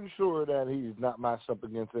 I'm pretty sure that he's not matched up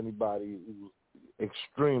against anybody who's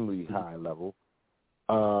extremely high level.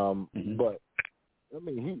 But I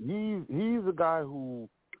mean, he's a guy who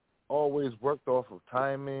always worked off of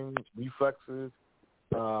timing, reflexes,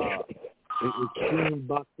 extreme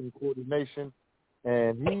boxing coordination,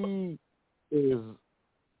 and he is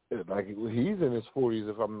he's in his 40s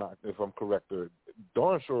if I'm correct, or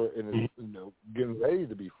darn sure in his getting ready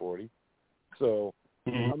to be 40. So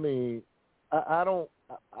I mean, I don't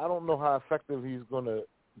know how effective he's going to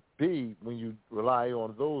be when you rely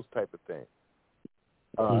on those type of things.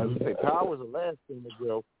 As I say, power is the last thing to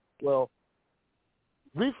go. Well,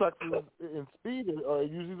 reflexes and speed are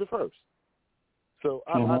usually the first. So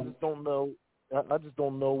I just don't know. I just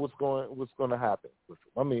don't know what's going to happen.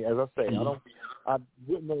 I mean, as I say, I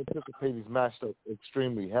wouldn't anticipate he's matched up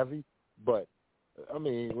extremely heavy, but I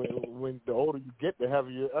mean, when the older you get, the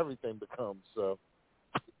heavier everything becomes. So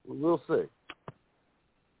we'll see.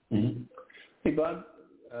 Mm-hmm. Hey, Bob,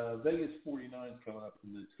 Vegas 49 is coming up,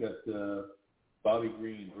 and it's got Bobby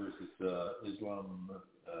Green versus Islam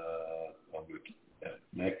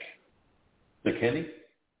McKenny?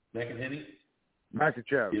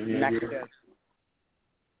 Makachev.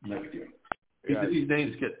 Makachev. These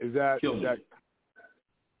names kill me.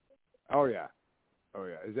 Oh yeah.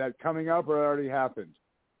 Is that coming up or already happened?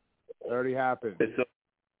 It already happened. It's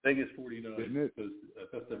Vegas 49. Isn't it?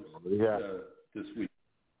 This week.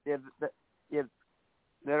 Yeah,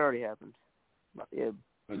 that already happened. Yeah.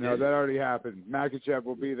 No, that already happened. Makachev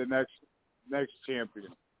will be the next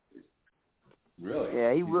champion. Really?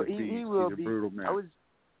 Yeah, he will. He will He's be. A brutal man.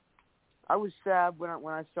 I was sad when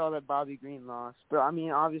I saw that Bobby Green lost, but I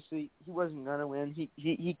mean, obviously he wasn't gonna win. He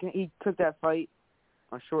took that fight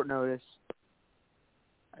on short notice.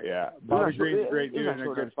 Yeah, Bobby Green's a great dude and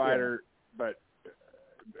a good fighter, but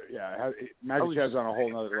Makachev's on a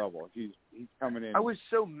whole other level. He's coming in. I was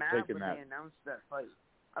so mad when they announced that fight.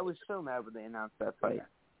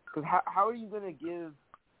 Because how are you gonna give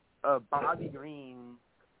Bobby Green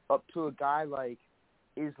up to a guy like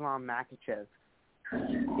Islam Makhachev?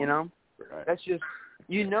 You know, that's just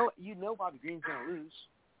you know Bobby Green's gonna lose.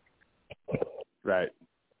 Right.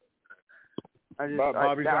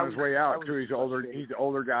 Bobby's on his way out too. He's older. He's an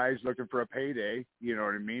older guy. He's looking for a payday. You know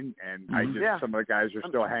what I mean? And some of the guys are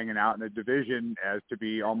still hanging out in the division as to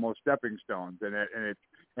be almost stepping stones. And it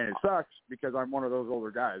sucks because I'm one of those older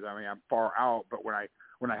guys. I mean, I'm far out. But when I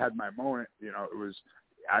had my moment,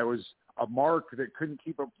 I was a mark that couldn't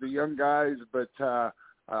keep up with the young guys, but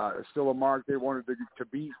still a mark they wanted to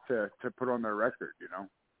beat to put on their record.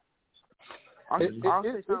 I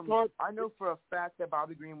know for a fact that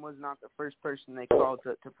Bobby Green was not the first person they called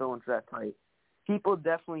to fill into that fight. People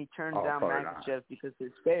definitely turned down Makhachev because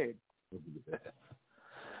they're scared.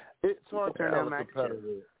 It's hard to tell a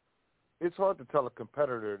competitor. It's hard to tell a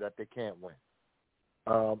competitor that they can't win,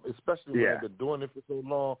 especially when they've been doing it for so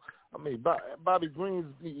long. I mean, Bobby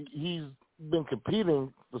Green's he's been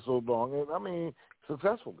competing for so long, and I mean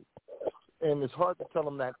successfully, and it's hard to tell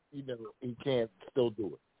him that he can't still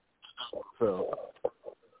do it. So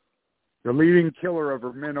the leading killer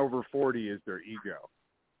over men over 40 is their ego.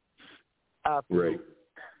 Absolutely. Right.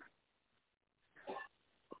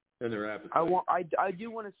 And their appetite. I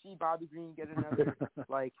do want to see Bobby Green get another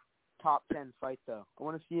top 10 fight though. I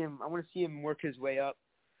want to see him work his way up.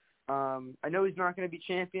 I know he's not going to be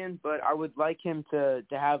champion, but I would like him to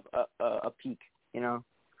have a peak. You know,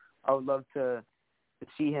 I would love to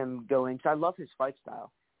see him go in. 'Cause I love his fight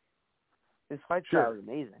style. His fight style is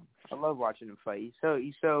amazing. I love watching him fight. He's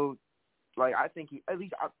so I think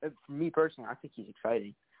for me personally, I think he's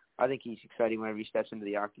exciting. I think he's exciting whenever he steps into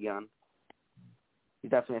the octagon.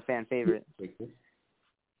 He's definitely a fan favorite.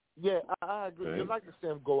 Yeah, I agree. Right. You'd like to see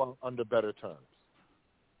him go out under better terms.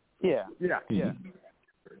 Yeah. You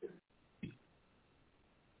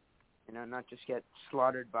know, not just get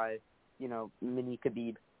slaughtered by, mini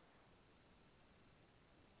Khabib.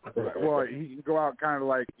 Well, he can go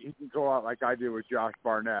out like I did with Josh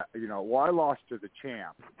Barnett. I lost to the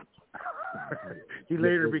champ. He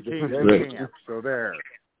later became the champ. So there.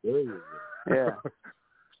 Yeah.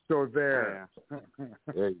 So there.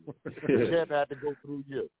 The champ had to go through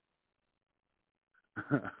you.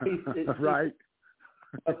 Right.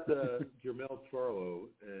 That's Jermell Charlo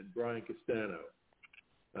and Brian Castano.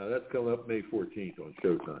 That's coming up May 14th on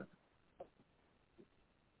Showtime.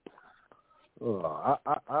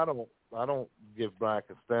 I don't give Brian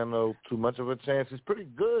Castano too much of a chance. He's pretty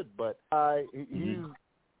good, but he's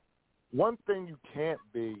one thing you can't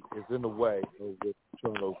be is in the way of what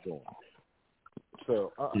Charlo's doing.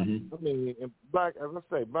 So I mean, as I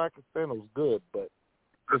say, Brian Castano's good, but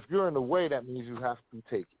if you're in the way, that means you have to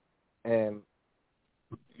take it. And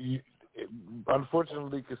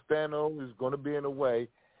unfortunately, Castano is going to be in the way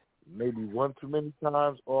maybe one too many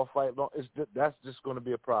times all fight long. That's just going to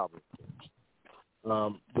be a problem.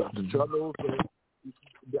 The Charlos,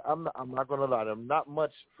 I'm not going to lie, they're not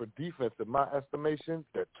much for defense in my estimation.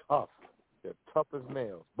 They're tough. They're tough as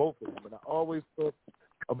nails, both of them. And I always thought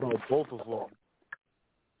about both of them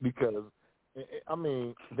because, I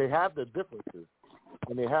mean, they have their differences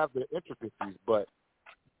and they have their intricacies, but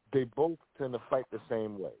they both tend to fight the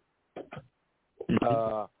same way.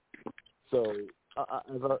 So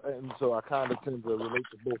I kind of tend to relate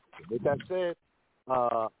to both of them. With that said,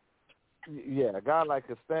 a guy like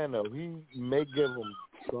Castano, he may give him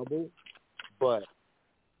trouble, but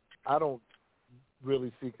I don't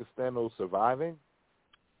really see Castano surviving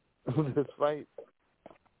this fight.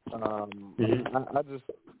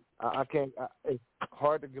 I can't. It's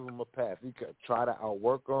hard to give him a pass. He could try to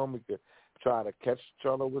outwork him. He could try to catch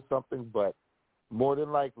Charlo with something, but more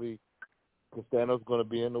than likely, Castano's going to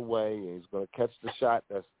be in the way, and he's going to catch the shot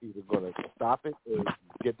that's either going to stop it or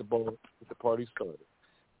get the ball, get the party started.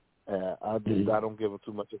 I don't give him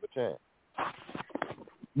too much of a chance.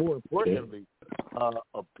 More importantly,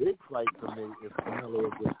 a big fight for me is Canelo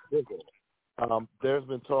against Bivol. There's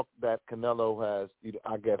been talk that Canelo has,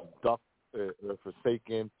 ducked or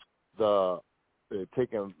forsaken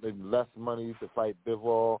taking less money to fight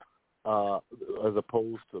Bivol as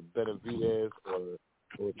opposed to Benavidez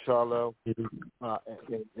or Charlo.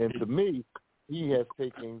 And to me, he has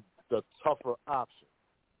taken the tougher option.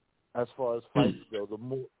 As far as fights go,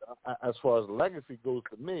 as far as legacy goes,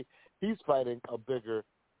 to me, he's fighting a bigger,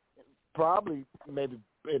 probably maybe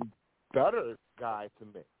better guy to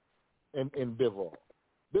me in Bivol.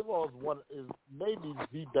 Bivol is maybe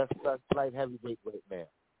the best light heavyweight right now.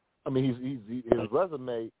 I mean, his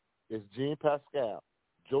resume is Jean Pascal,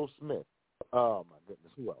 Joe Smith. Oh my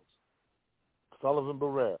goodness, who else? Sullivan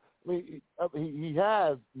Barrera. I mean, he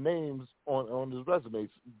has names on his resume,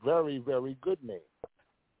 very, very good names.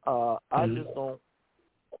 I just don't.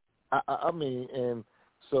 I mean, and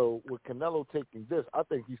so with Canelo taking this, I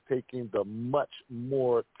think he's taking the much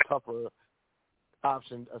more tougher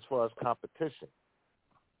option as far as competition.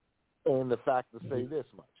 And the fact to say this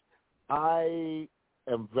much, I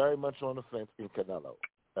am very much on the fence in Canelo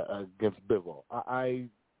against Bivol. I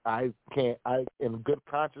can't. In good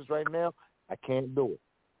conscience right now, I can't do it.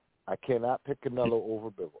 I cannot pick Canelo over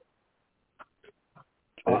Bivol.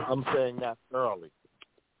 I'm saying that early.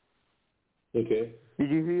 Okay. Did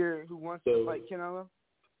you hear who wants to fight Canelo?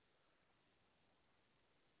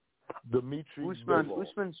 Dimitri Usman.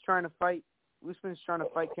 Usman's trying to fight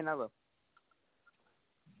Canelo.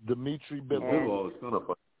 Dimitri Bivol is going to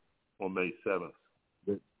fight on May 7th.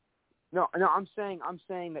 No, I'm saying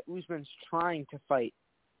that Usman's trying to fight.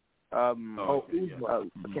 Canelo.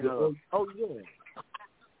 Oh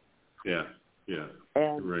yeah. Yeah.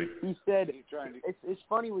 And right. he said it's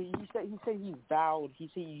funny when he said he vowed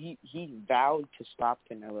to stop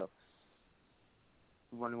Canelo.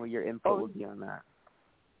 I'm wondering what your input would be on that.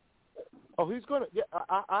 Oh, he's gonna. Yeah,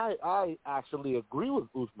 I actually agree with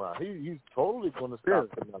Usman. He's totally gonna stop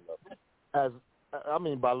Canelo.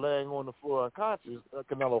 By laying on the floor unconscious,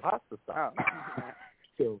 Canelo has to stop.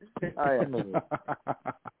 So, there's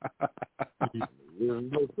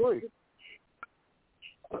no choice.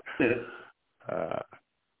 In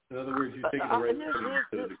other words, you're taking the right thing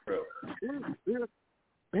instead of the crowd.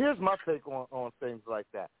 Here's my take on things like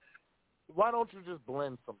that. Why don't you just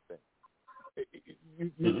blend something?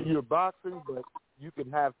 You're boxing, but you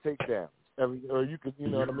can have takedowns, or you could,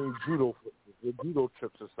 judo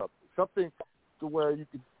trips or something to where you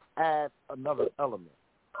could add another element.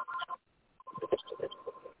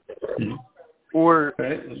 Or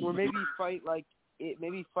maybe fight like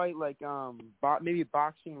maybe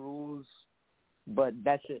boxing rules, but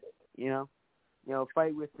that's it.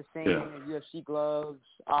 Fight with the same UFC gloves,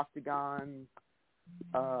 octagon.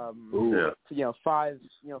 5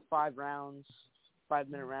 rounds,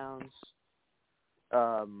 5-minute rounds,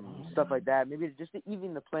 stuff like that. Maybe just to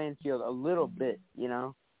even the playing field a little bit,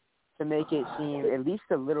 to make it seem at least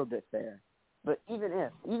a little bit fair. But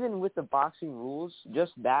even with the boxing rules,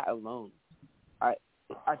 just that alone, I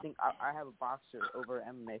think I have a boxer over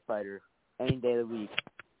an MMA fighter any day of the week,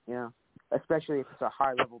 especially if it's a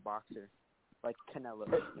high level boxer like Canelo,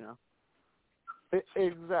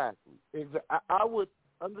 Exactly. I would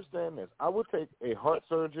understand this. I would take a heart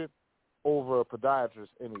surgeon over a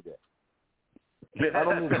podiatrist any day. I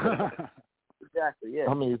don't need Exactly. Yeah.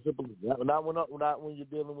 Simple as that. Not when you're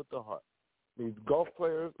dealing with the heart. Golf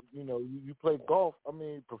players. You play golf.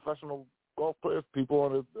 Professional golf players,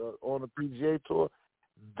 people on the PGA tour,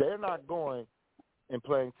 they're not going and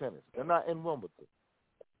playing tennis. They're not in Wimbledon.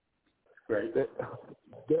 Right.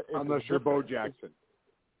 Unless you're Bo Jackson.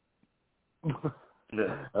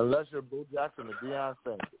 Unless you're Bo Jackson or Deion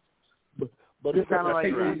Sanders. But it's kind of like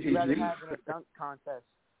you rather have in a dunk contest,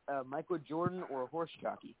 Michael Jordan or a horse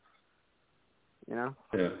jockey. Yeah.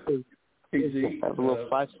 Does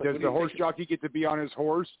the horse jockey get to be on his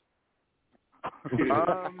horse?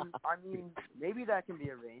 Maybe that can be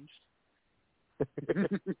arranged.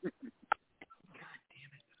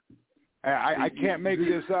 I can't make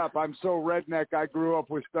this up. I'm so redneck. I grew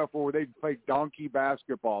up with stuff where they'd play donkey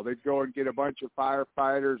basketball. They'd go and get a bunch of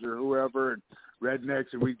firefighters or whoever and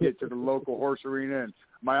rednecks, and we'd get to the local horse arena, and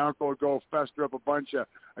my uncle would go muster up a bunch of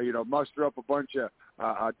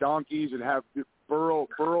donkeys and have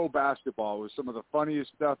burrow basketball. It was some of the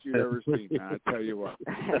funniest stuff you've ever seen, man. I tell you what.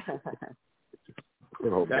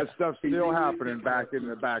 That stuff's still happening back in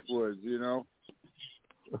the backwoods,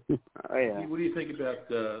 Oh, yeah. What do you think about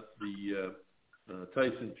the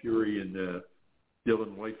Tyson Fury and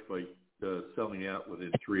Dylan White fight selling out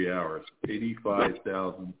within 3 hours?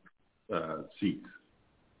 85,000 seats.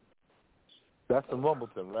 That's in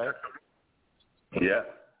Wimbledon, right? Yeah.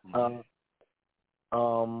 I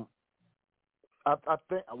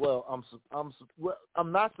think. Well,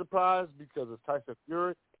 I'm not surprised because it's Tyson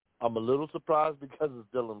Fury. I'm a little surprised because it's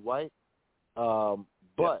Dylan White.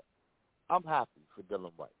 But I'm happy for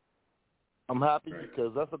Dylan White. I'm happy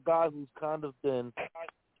because that's a guy who's kind of been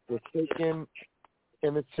forsaken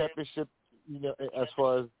in the championship, as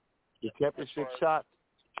far as the championship shot.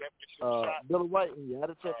 Dylan White, he had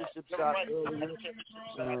a championship shot earlier,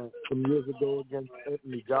 some years ago against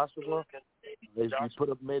Anthony Joshua. He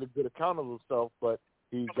made a good account of himself, but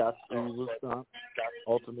he was stopped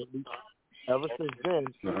ultimately. Ever since then,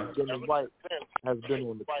 Dylan White has been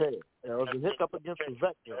on the tear. There was a hiccup against the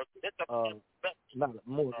veteran.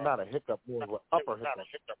 Not a hiccup, more of an upper hiccup.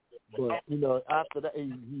 But, after that,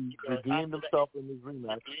 he redeemed himself in his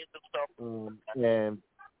rematch. And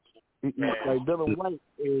Dylan White,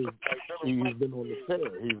 he's been on the tear.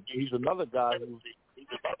 He's another guy who's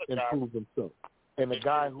improved himself. And a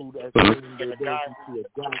guy who has shown the ability to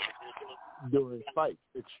adapt during fights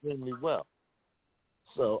extremely well.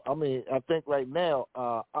 So, I think right now,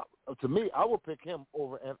 to me, I would pick him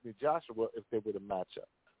over Anthony Joshua if they were to match up.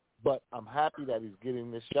 But I'm happy that he's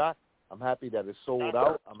getting this shot. I'm happy that it's sold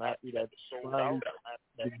out. I'm happy that finally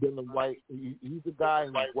Dylan White, he's a guy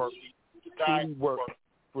who worked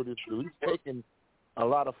for this dude. He's taken a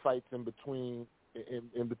lot of fights in between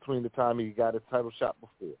the time he got his title shot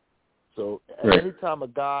before. So anytime a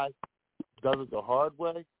guy does it the hard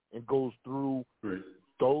way and goes through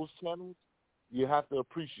those channels, you have to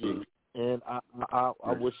appreciate And I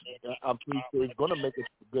wish I'm pretty sure he's going to make a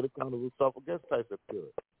good account of himself against Tyson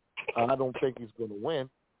Fury. I don't think he's going to win,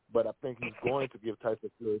 but I think he's going to give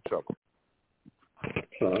Tyson Fury trouble.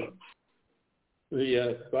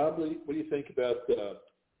 Bob, what do you think about the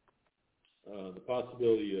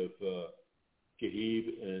possibility of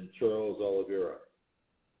Khabib and Charles Oliveira?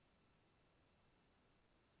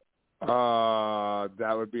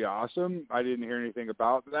 That would be awesome. I didn't hear anything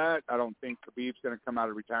about that. I don't think Khabib's going to come out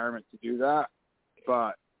of retirement to do that,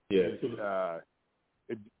 but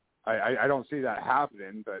I don't see that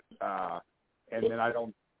happening. But and then I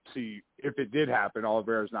don't see, if it did happen,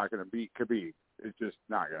 Oliveira's not going to beat Khabib. It's just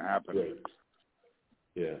not going to happen. Right.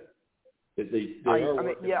 Yeah, they are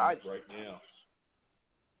working on it right now.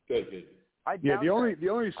 Good. The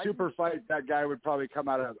only super fight that guy would probably come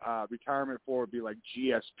out of retirement for would be like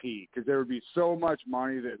GSP, because there would be so much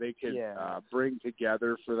money that they could bring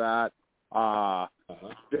together for that.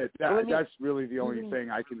 That's really the only thing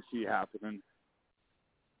I can see happening.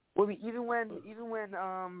 Well, even when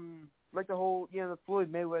like the whole the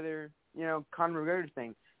Floyd Mayweather Conor McGregor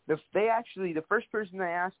thing, the first person they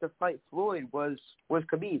asked to fight Floyd was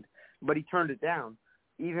Khabib, but he turned it down,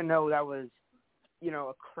 even though that was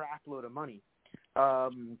a crap load of money.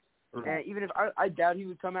 And even if I doubt he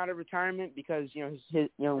would come out of retirement, because his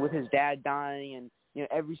with his dad dying, and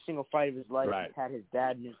every single fight of his life he's had his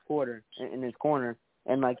dad in his corner,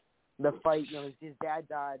 and like the fight, his dad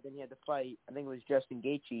died, then he had to fight, I think it was Justin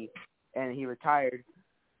Gaethje, and he retired.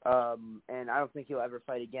 And I don't think he'll ever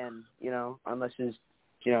fight again, unless his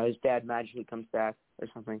dad magically comes back or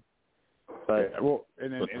something. But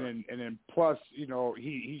and then plus,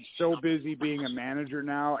 he's so busy being a manager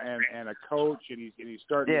now and a coach, and he's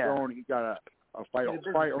starting to go, and he's got a fight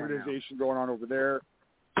organization going on over there.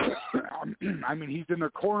 I mean, he's in the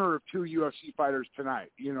corner of 2 UFC fighters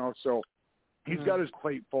tonight, so he's got his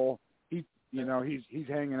plate full. He's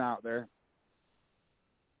hanging out there.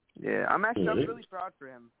 Yeah, I'm really proud for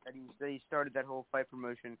him that he started that whole fight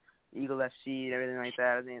promotion, Eagle FC and everything like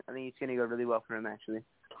that. I think it's going to go really well for him, actually.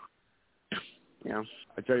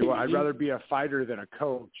 I tell you what, I'd rather be a fighter than a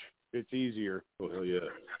coach. It's easier. Oh, hell yeah.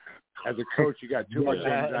 As a coach, you got too much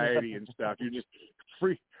anxiety and stuff. You're just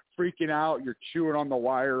freaking out. You're chewing on the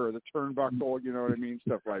wire or the turnbuckle, you know what I mean?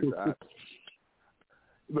 Stuff like that.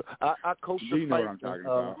 I coached you know what I'm talking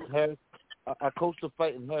about. I coached a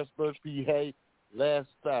fight in Harrisburg, PA last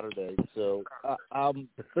Saturday, so I'm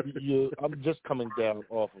just coming down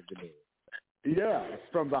off of the knee. Yeah,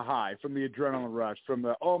 from the high, from the adrenaline rush, from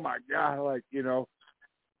the, oh my God, Yeah,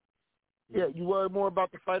 you worry more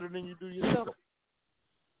about the fighter than you do yourself.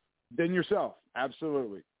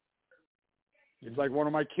 Absolutely. It's like one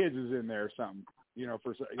of my kids is in there or something,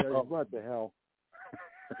 what the hell?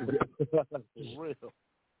 Real.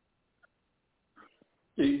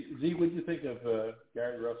 Hey, Z, what do you think of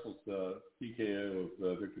Gary Russell's TKO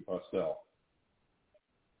of Victor Postel?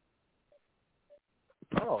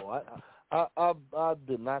 Oh, I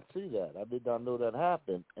did not see that. I did not know that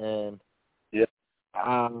happened, and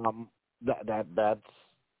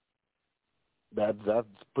that's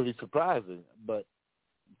pretty surprising. But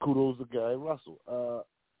kudos to Gary Russell.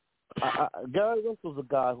 Gary Russell's a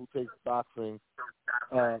guy who takes boxing.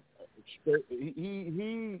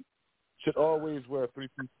 He should always wear a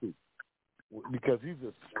 3-piece suit, because he's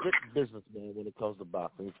a strict businessman when it comes to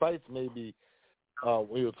boxing. He fights maybe he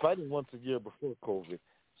was fighting once a year before COVID.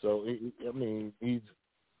 So he's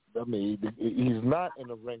not in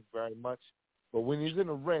the ring very much, but when he's in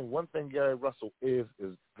the ring, one thing Gary Russell is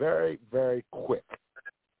very, very quick.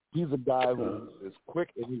 He's a guy who is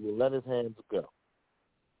quick, and he will let his hands go.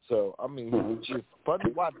 So it's fun to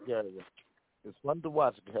watch Gary Russell. It's fun to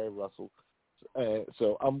watch Gary Russell.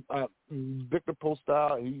 So Victor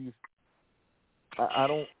Postel. I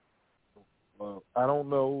don't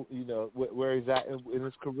know, where he's at in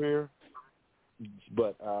his career.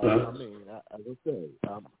 But, as I say,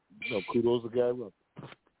 kudos to Gary Russell.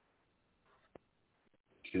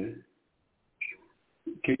 Okay.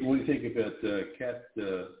 Kate, what do you think about Kat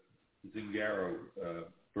Zingaro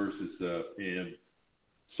versus Pam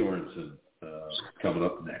Sorensen coming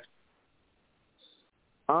up next?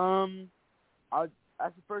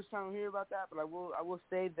 That's the first time I hear about that, but I will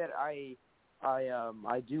say that I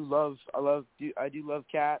do love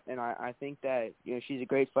Kat, and I think that she's a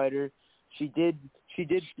great fighter. She did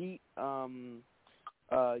beat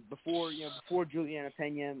before Juliana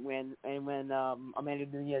Pena when Amanda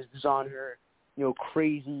Nunes was on her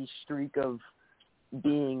crazy streak of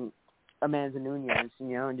being Amanda Nunes,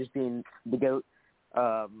 and just being the GOAT.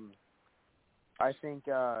 I think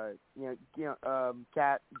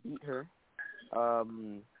Kat beat her,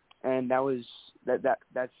 and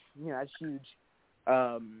that's huge.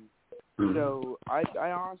 So I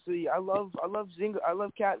honestly I love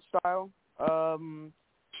Kat's style.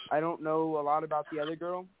 I don't know a lot about the other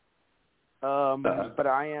girl, but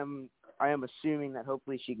I am assuming that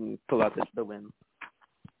hopefully she can pull out the win.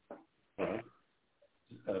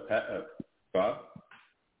 Bob?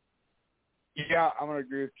 Yeah, I'm going to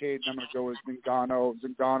agree with Kayden. I'm going to go with Zingano.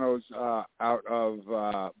 Zingano's out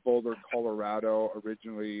of Boulder, Colorado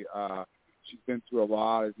originally. She's been through a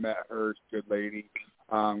lot. I've met her. She's a good lady.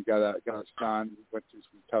 Got a son. Went through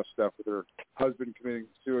some tough stuff with her husband committing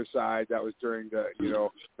suicide. That was during the,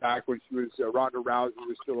 back when she was Ronda Rousey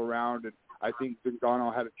was still around. And I think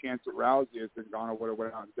Zingano had a chance at Rousey if Zingano would have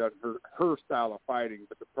went out and done her style of fighting.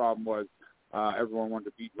 But the problem was everyone wanted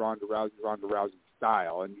to beat Ronda Rousey's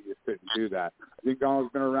style, and you just couldn't do that. I think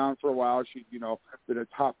Zingano's been around for a while. She's, been a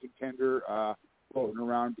top contender, floating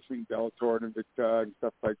around between Bellator and Invicta and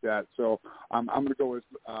stuff like that. So I'm going to go with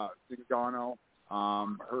Zingano.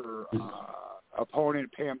 Her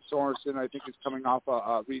opponent, Pam Sorensen, I think is coming off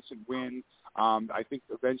a recent win. I think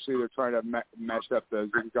eventually they're trying to mesh up the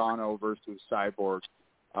Zingano versus Cyborg,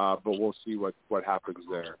 but we'll see what happens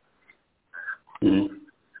there. Mm-hmm.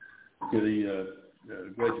 Yeah,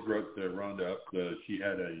 glad you brought Ronda up. She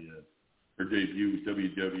had her debut,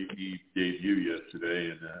 WWE debut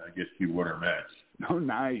yesterday, and I guess she won her match. Oh,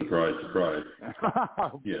 nice. Surprise.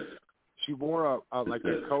 Yes. She wore a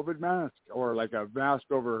COVID mask or like a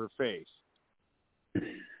mask over her face.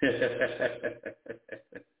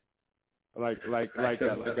 like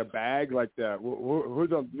a bag, like who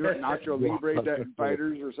the Nacho Libre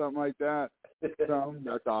fighters or something like that. So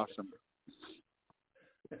that's awesome.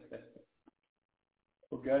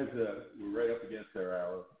 Well, guys, we're right up against our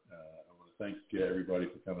hour. I want to thank everybody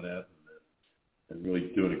for coming out and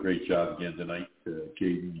really doing a great job again tonight.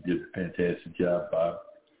 Kayden, you did a fantastic job. Bob,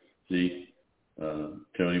 Z,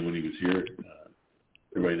 Tony, when he was here,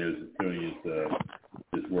 everybody knows that Tony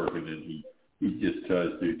is working, and he just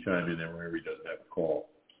tries to chime in there whenever he doesn't have a call.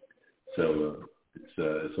 So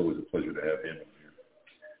it's always a pleasure to have him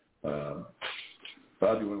here.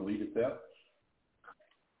 Bob, you want to lead us out?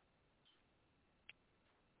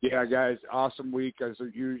 Yeah, guys, awesome week as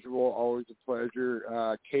usual. Always a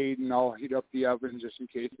pleasure. Kayden, I'll heat up the oven just in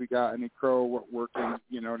case we got any crow working.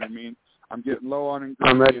 You know what I mean? I'm getting low on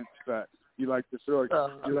ingredients, but you like to throw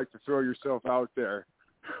yourself out there.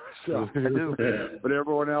 So, I do. But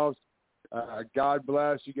everyone else, God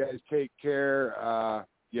bless. You guys take care.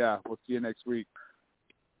 We'll see you next week.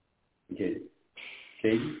 Okay.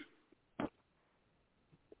 Kayden?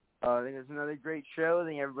 I think it's another great show. I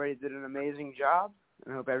think everybody did an amazing job.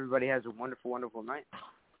 I hope everybody has a wonderful, wonderful night.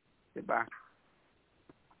 Goodbye.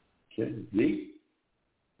 Okay. Lee?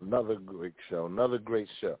 Another great show.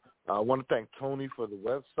 I want to thank Tony for the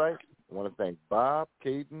website. I want to thank Bob,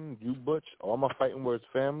 Kayden, you, Butch, all my Fighting Words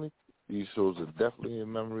family. These shows are definitely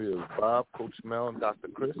in memory of Bob, Coach Mel, and Dr.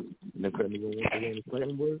 Chris. And if anyone wants to learn the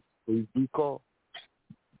Fighting Words, please do call.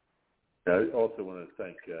 I also want to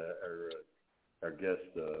thank our guest,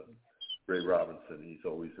 Ray Robinson. He's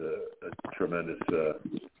always a tremendous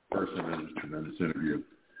person and a tremendous interview.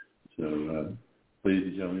 So, ladies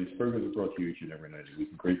and gentlemen, these programs are brought to you each and every night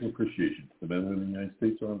with grateful appreciation to the men and women of the United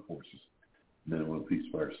States Armed Forces, men and women of Peace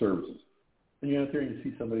Fire Services. And you're out there and you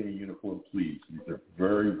see somebody in uniform, please. These are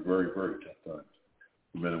very, very, very tough times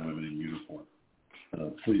for men and women in uniform.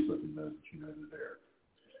 Please let them know that you know they're there.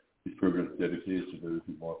 These programs are dedicated to those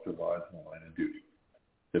who lost their lives in the line of duty.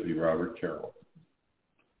 Deputy Robert Carroll,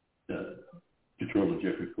 Patrolman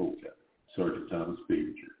Jeffrey Colcap, Sergeant Thomas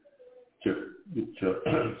Babinger,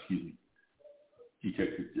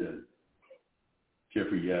 Detective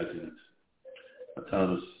Jeffrey Yazins,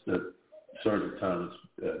 Sergeant Thomas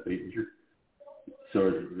Babinger,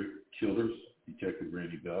 Sergeant Rick Childers, Detective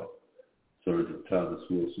Randy Bell, Sergeant Thomas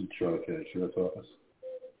Wilson, Charlotte County Sheriff's Office,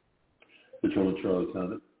 Patrolman Charlie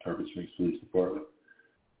Condon, Tarpon Springs Police Department,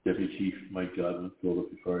 Deputy Chief Mike Godwin,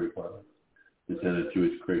 Philadelphia Fire Department, Lieutenant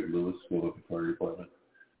Joyce Craig Lewis, Philadelphia Fire Department,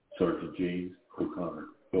 Sergeant James O'Connor,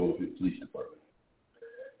 Philadelphia Police Department,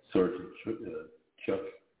 Sergeant Chuck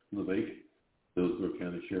LeVake, Hillsborough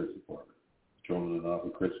County Sheriff's Department, Patrolman and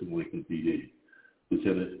Officer Crispin, Lincoln PD,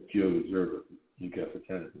 Lieutenant Joe Zerba, Newcastle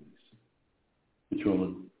County Police,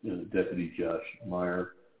 Patrolman Deputy Josh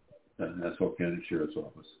Meyer, Nassau County Sheriff's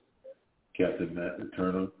Office, Captain Matt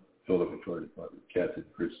Eterno, Philadelphia Fire Department, Captain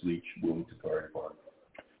Chris Leach, Wilmington Fire Department,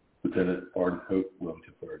 Lieutenant Arden Hope,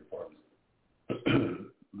 Wilmington Fire Department,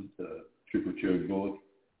 Trooper Joe Bullock,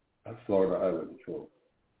 Florida Highway Patrol,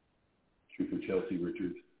 Trooper Chelsea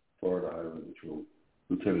Richards, Florida Highway Patrol,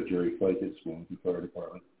 Lieutenant Jerry Ficus, Wilmington Fire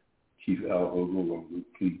Department, Chief Al Ogle, along with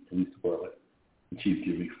the Police Department, and Chief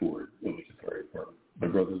Jimmy Ford, Wilmington Fire Department. My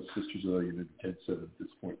brothers and sisters are united 10-7 at this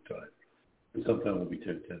point in time. And sometime we'll be 10-10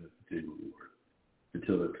 at the table of the Lord.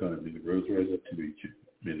 Until that time, may the rose rise up to meet you.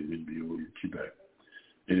 May the wind be over your back.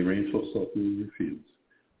 May the rain fall softly in your fields.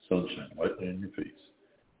 Sunshine lightly on your face.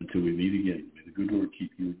 Until we meet again, may the good Lord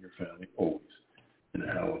keep you and your family always in the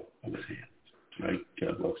hollow of his hand. Tonight,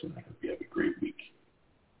 God bless and I hope you have a great week.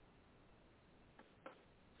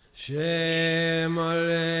 Shem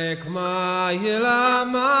Alek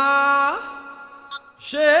Ma'ilama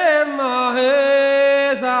Shem Ahezahilma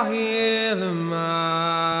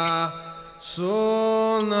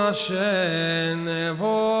Son Hashem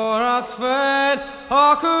Nevoratfet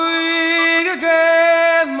Hakuig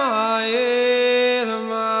again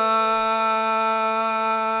Ma'ilma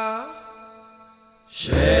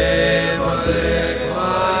Shem Alek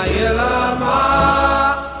Ma'ilama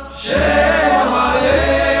Shem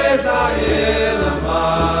Ahezahilma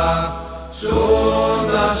Son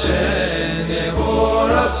Hashem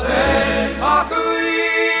Nevoratfet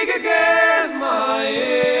Hakuig again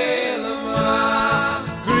Ma'ilma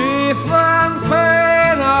Grief and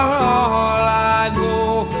pain are all I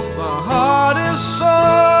know. My heart is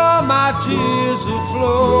sore, my tears will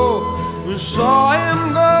flow. We saw him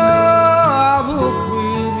go, I will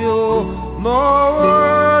with you. No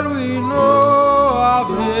word we know of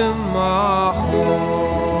him, my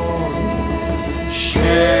home.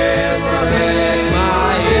 Shem Alek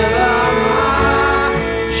Ma'ilama,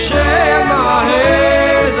 Shem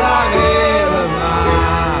Ahezahilma,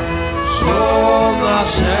 Son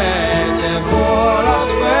Hashem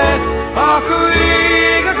Nevoratfet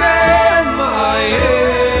Hakuig again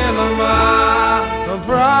Ma'ilma. The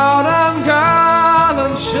proud and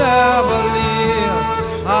gallant chevalier,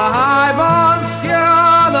 a high-born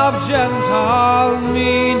scion of gentle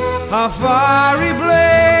mien, a fiery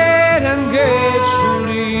blade engaged to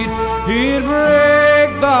lead, he'd break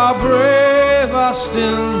the bravest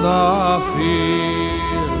in the field.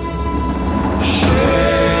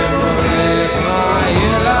 Shem Alek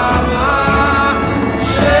Ma'ilama,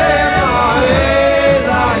 Shem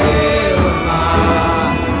Ahezahilma,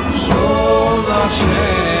 Son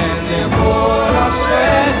Hashem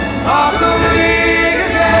Nevoratfet Hakuig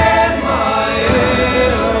again Ma'ilma.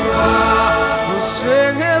 We'll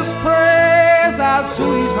sing his praise as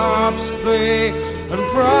sweet harps play, and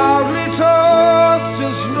proudly toast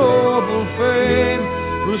his noble fame.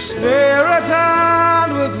 We'll stare at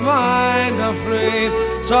hand with mind aflame,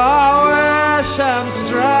 Tawish and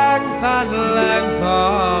strength and length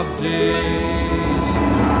of days.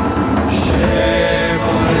 Shem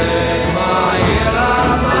Alek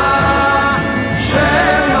Ma'ilama,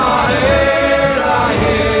 Shem Ahezahilma,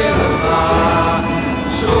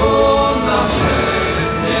 Son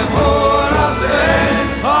Hashem Nevoratfet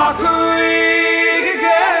Hakuig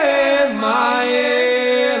again Ma'ilma.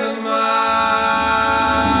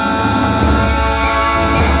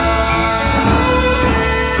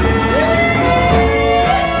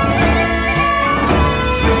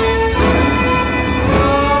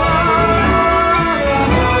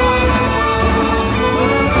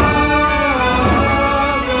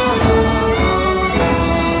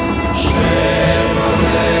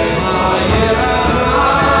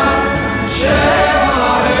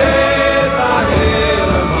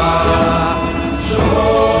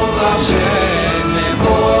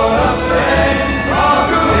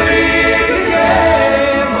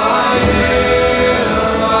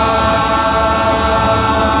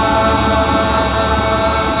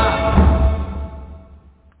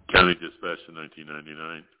 County Dispatch to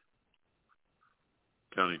 1999.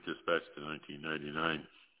 County Dispatch to 1999.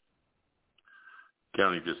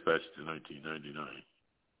 County Dispatch to 1999.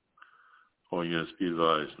 All units be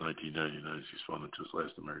advised, 1999 is responding to his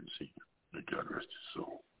last emergency. May God rest his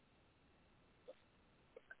soul.